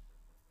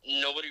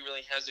nobody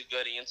really has a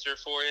good answer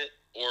for it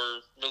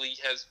or really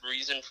has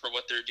reason for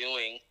what they're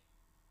doing,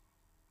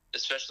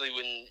 especially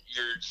when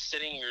you're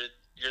sitting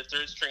your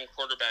third-string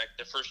quarterback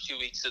the first 2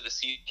 weeks of the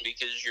season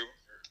because you're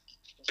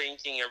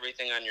banking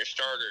everything on your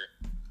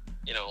starter.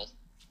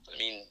 I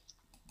mean,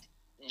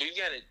 we've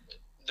got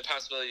the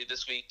possibility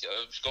this week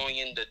of going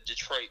into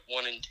Detroit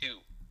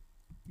 1-2.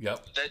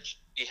 Yep. That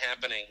should be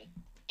happening,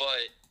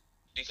 but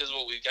because of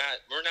what we've got,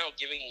 we're now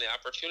giving the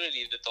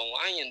opportunity that the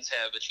Lions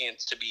have a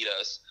chance to beat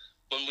us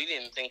when we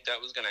didn't think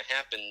that was going to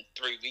happen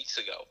 3 weeks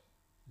ago.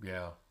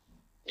 Yeah.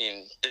 I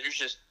mean, there's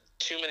just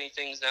too many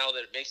things now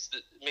that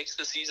makes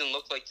the season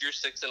look like your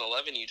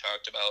 6-11 you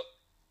talked about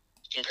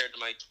compared to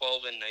my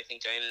 12, and I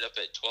think I ended up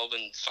at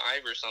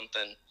 12-5 or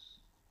something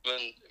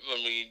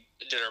when we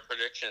did our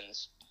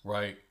predictions.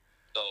 Right.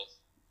 So.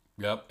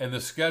 Yep. And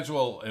the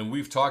schedule, and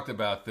we've talked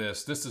about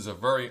this is a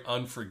very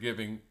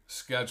unforgiving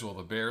schedule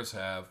the Bears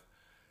have.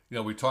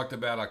 We talked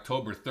about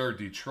October 3rd,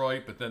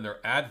 Detroit, but then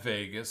they're at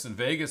Vegas, and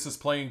Vegas is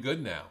playing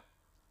good now.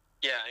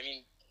 Yeah, I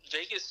mean,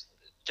 Vegas,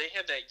 they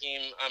had that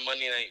game on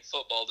Monday Night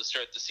Football to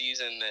start the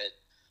season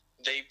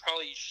that they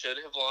probably should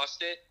have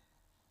lost it,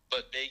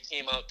 but they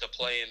came out to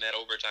play in that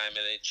overtime,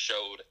 and it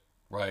showed.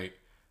 Right.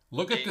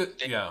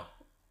 Yeah.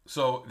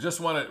 So just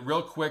want to,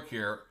 real quick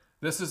here,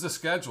 this is the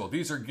schedule.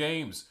 These are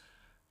games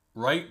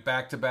right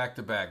back to back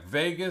to back.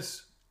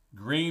 Vegas,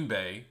 Green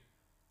Bay,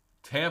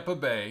 Tampa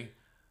Bay,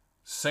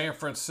 San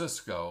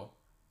Francisco,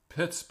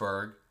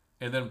 Pittsburgh,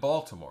 and then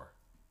Baltimore.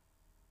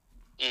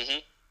 Mm-hmm.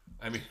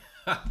 I mean,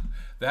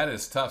 that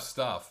is tough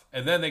stuff.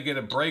 And then they get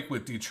a break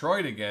with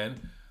Detroit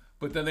again,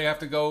 but then they have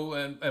to go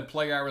and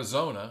play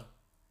Arizona,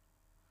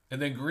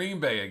 and then Green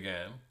Bay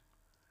again,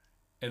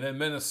 and then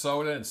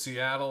Minnesota and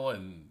Seattle,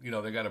 and,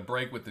 they got a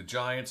break with the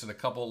Giants and a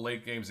couple of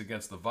late games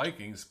against the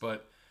Vikings,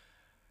 but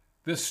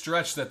this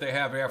stretch that they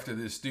have after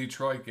this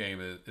Detroit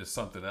game is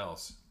something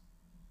else.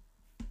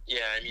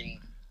 Yeah, I mean,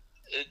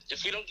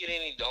 if we don't get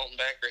any Dalton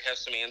back or have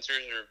some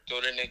answers or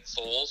go to Nick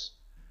Foles,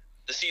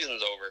 the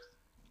season's over.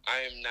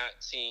 I am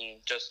not seeing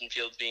Justin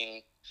Fields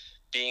being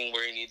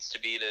where he needs to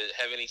be to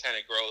have any kind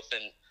of growth.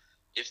 And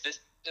if this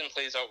season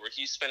plays out where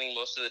he's spending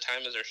most of the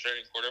time as our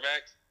starting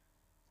quarterback,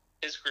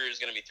 his career is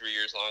going to be 3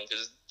 years long,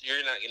 because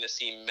you're not going to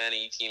see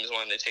many teams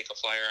wanting to take a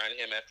flyer on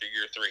him after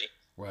year 3.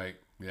 Right.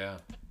 Yeah.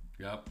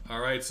 Yep. All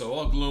right. So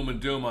all gloom and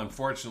doom,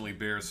 unfortunately,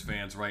 Bears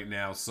fans right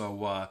now.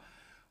 So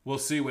we'll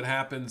see what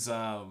happens,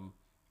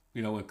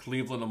 in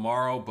Cleveland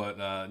tomorrow.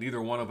 But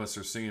neither one of us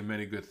are seeing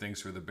many good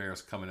things for the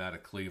Bears coming out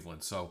of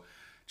Cleveland. So,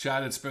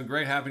 Chad, it's been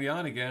great having you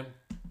on again.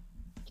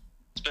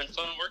 It's been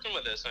fun working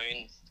with this. I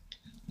mean,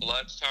 a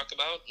lot to talk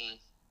about and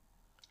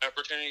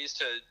opportunities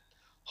to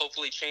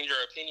hopefully change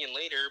our opinion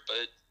later,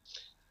 but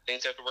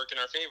things have to work in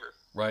our favor.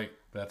 Right.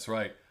 That's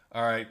right.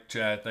 All right,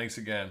 Chad, thanks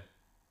again.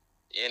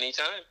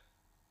 Anytime.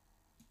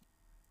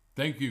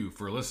 Thank you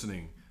for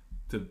listening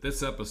to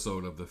this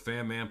episode of the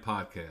Fan Man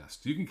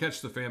Podcast. You can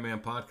catch the Fan Man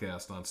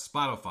Podcast on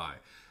Spotify,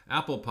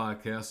 Apple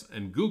Podcasts,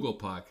 and Google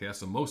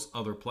Podcasts, and most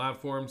other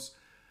platforms.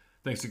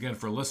 Thanks again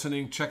for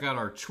listening. Check out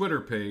our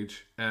Twitter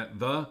page at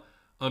 _fan_man_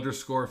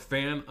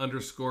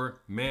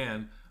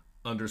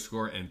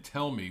 and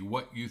tell me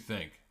what you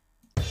think.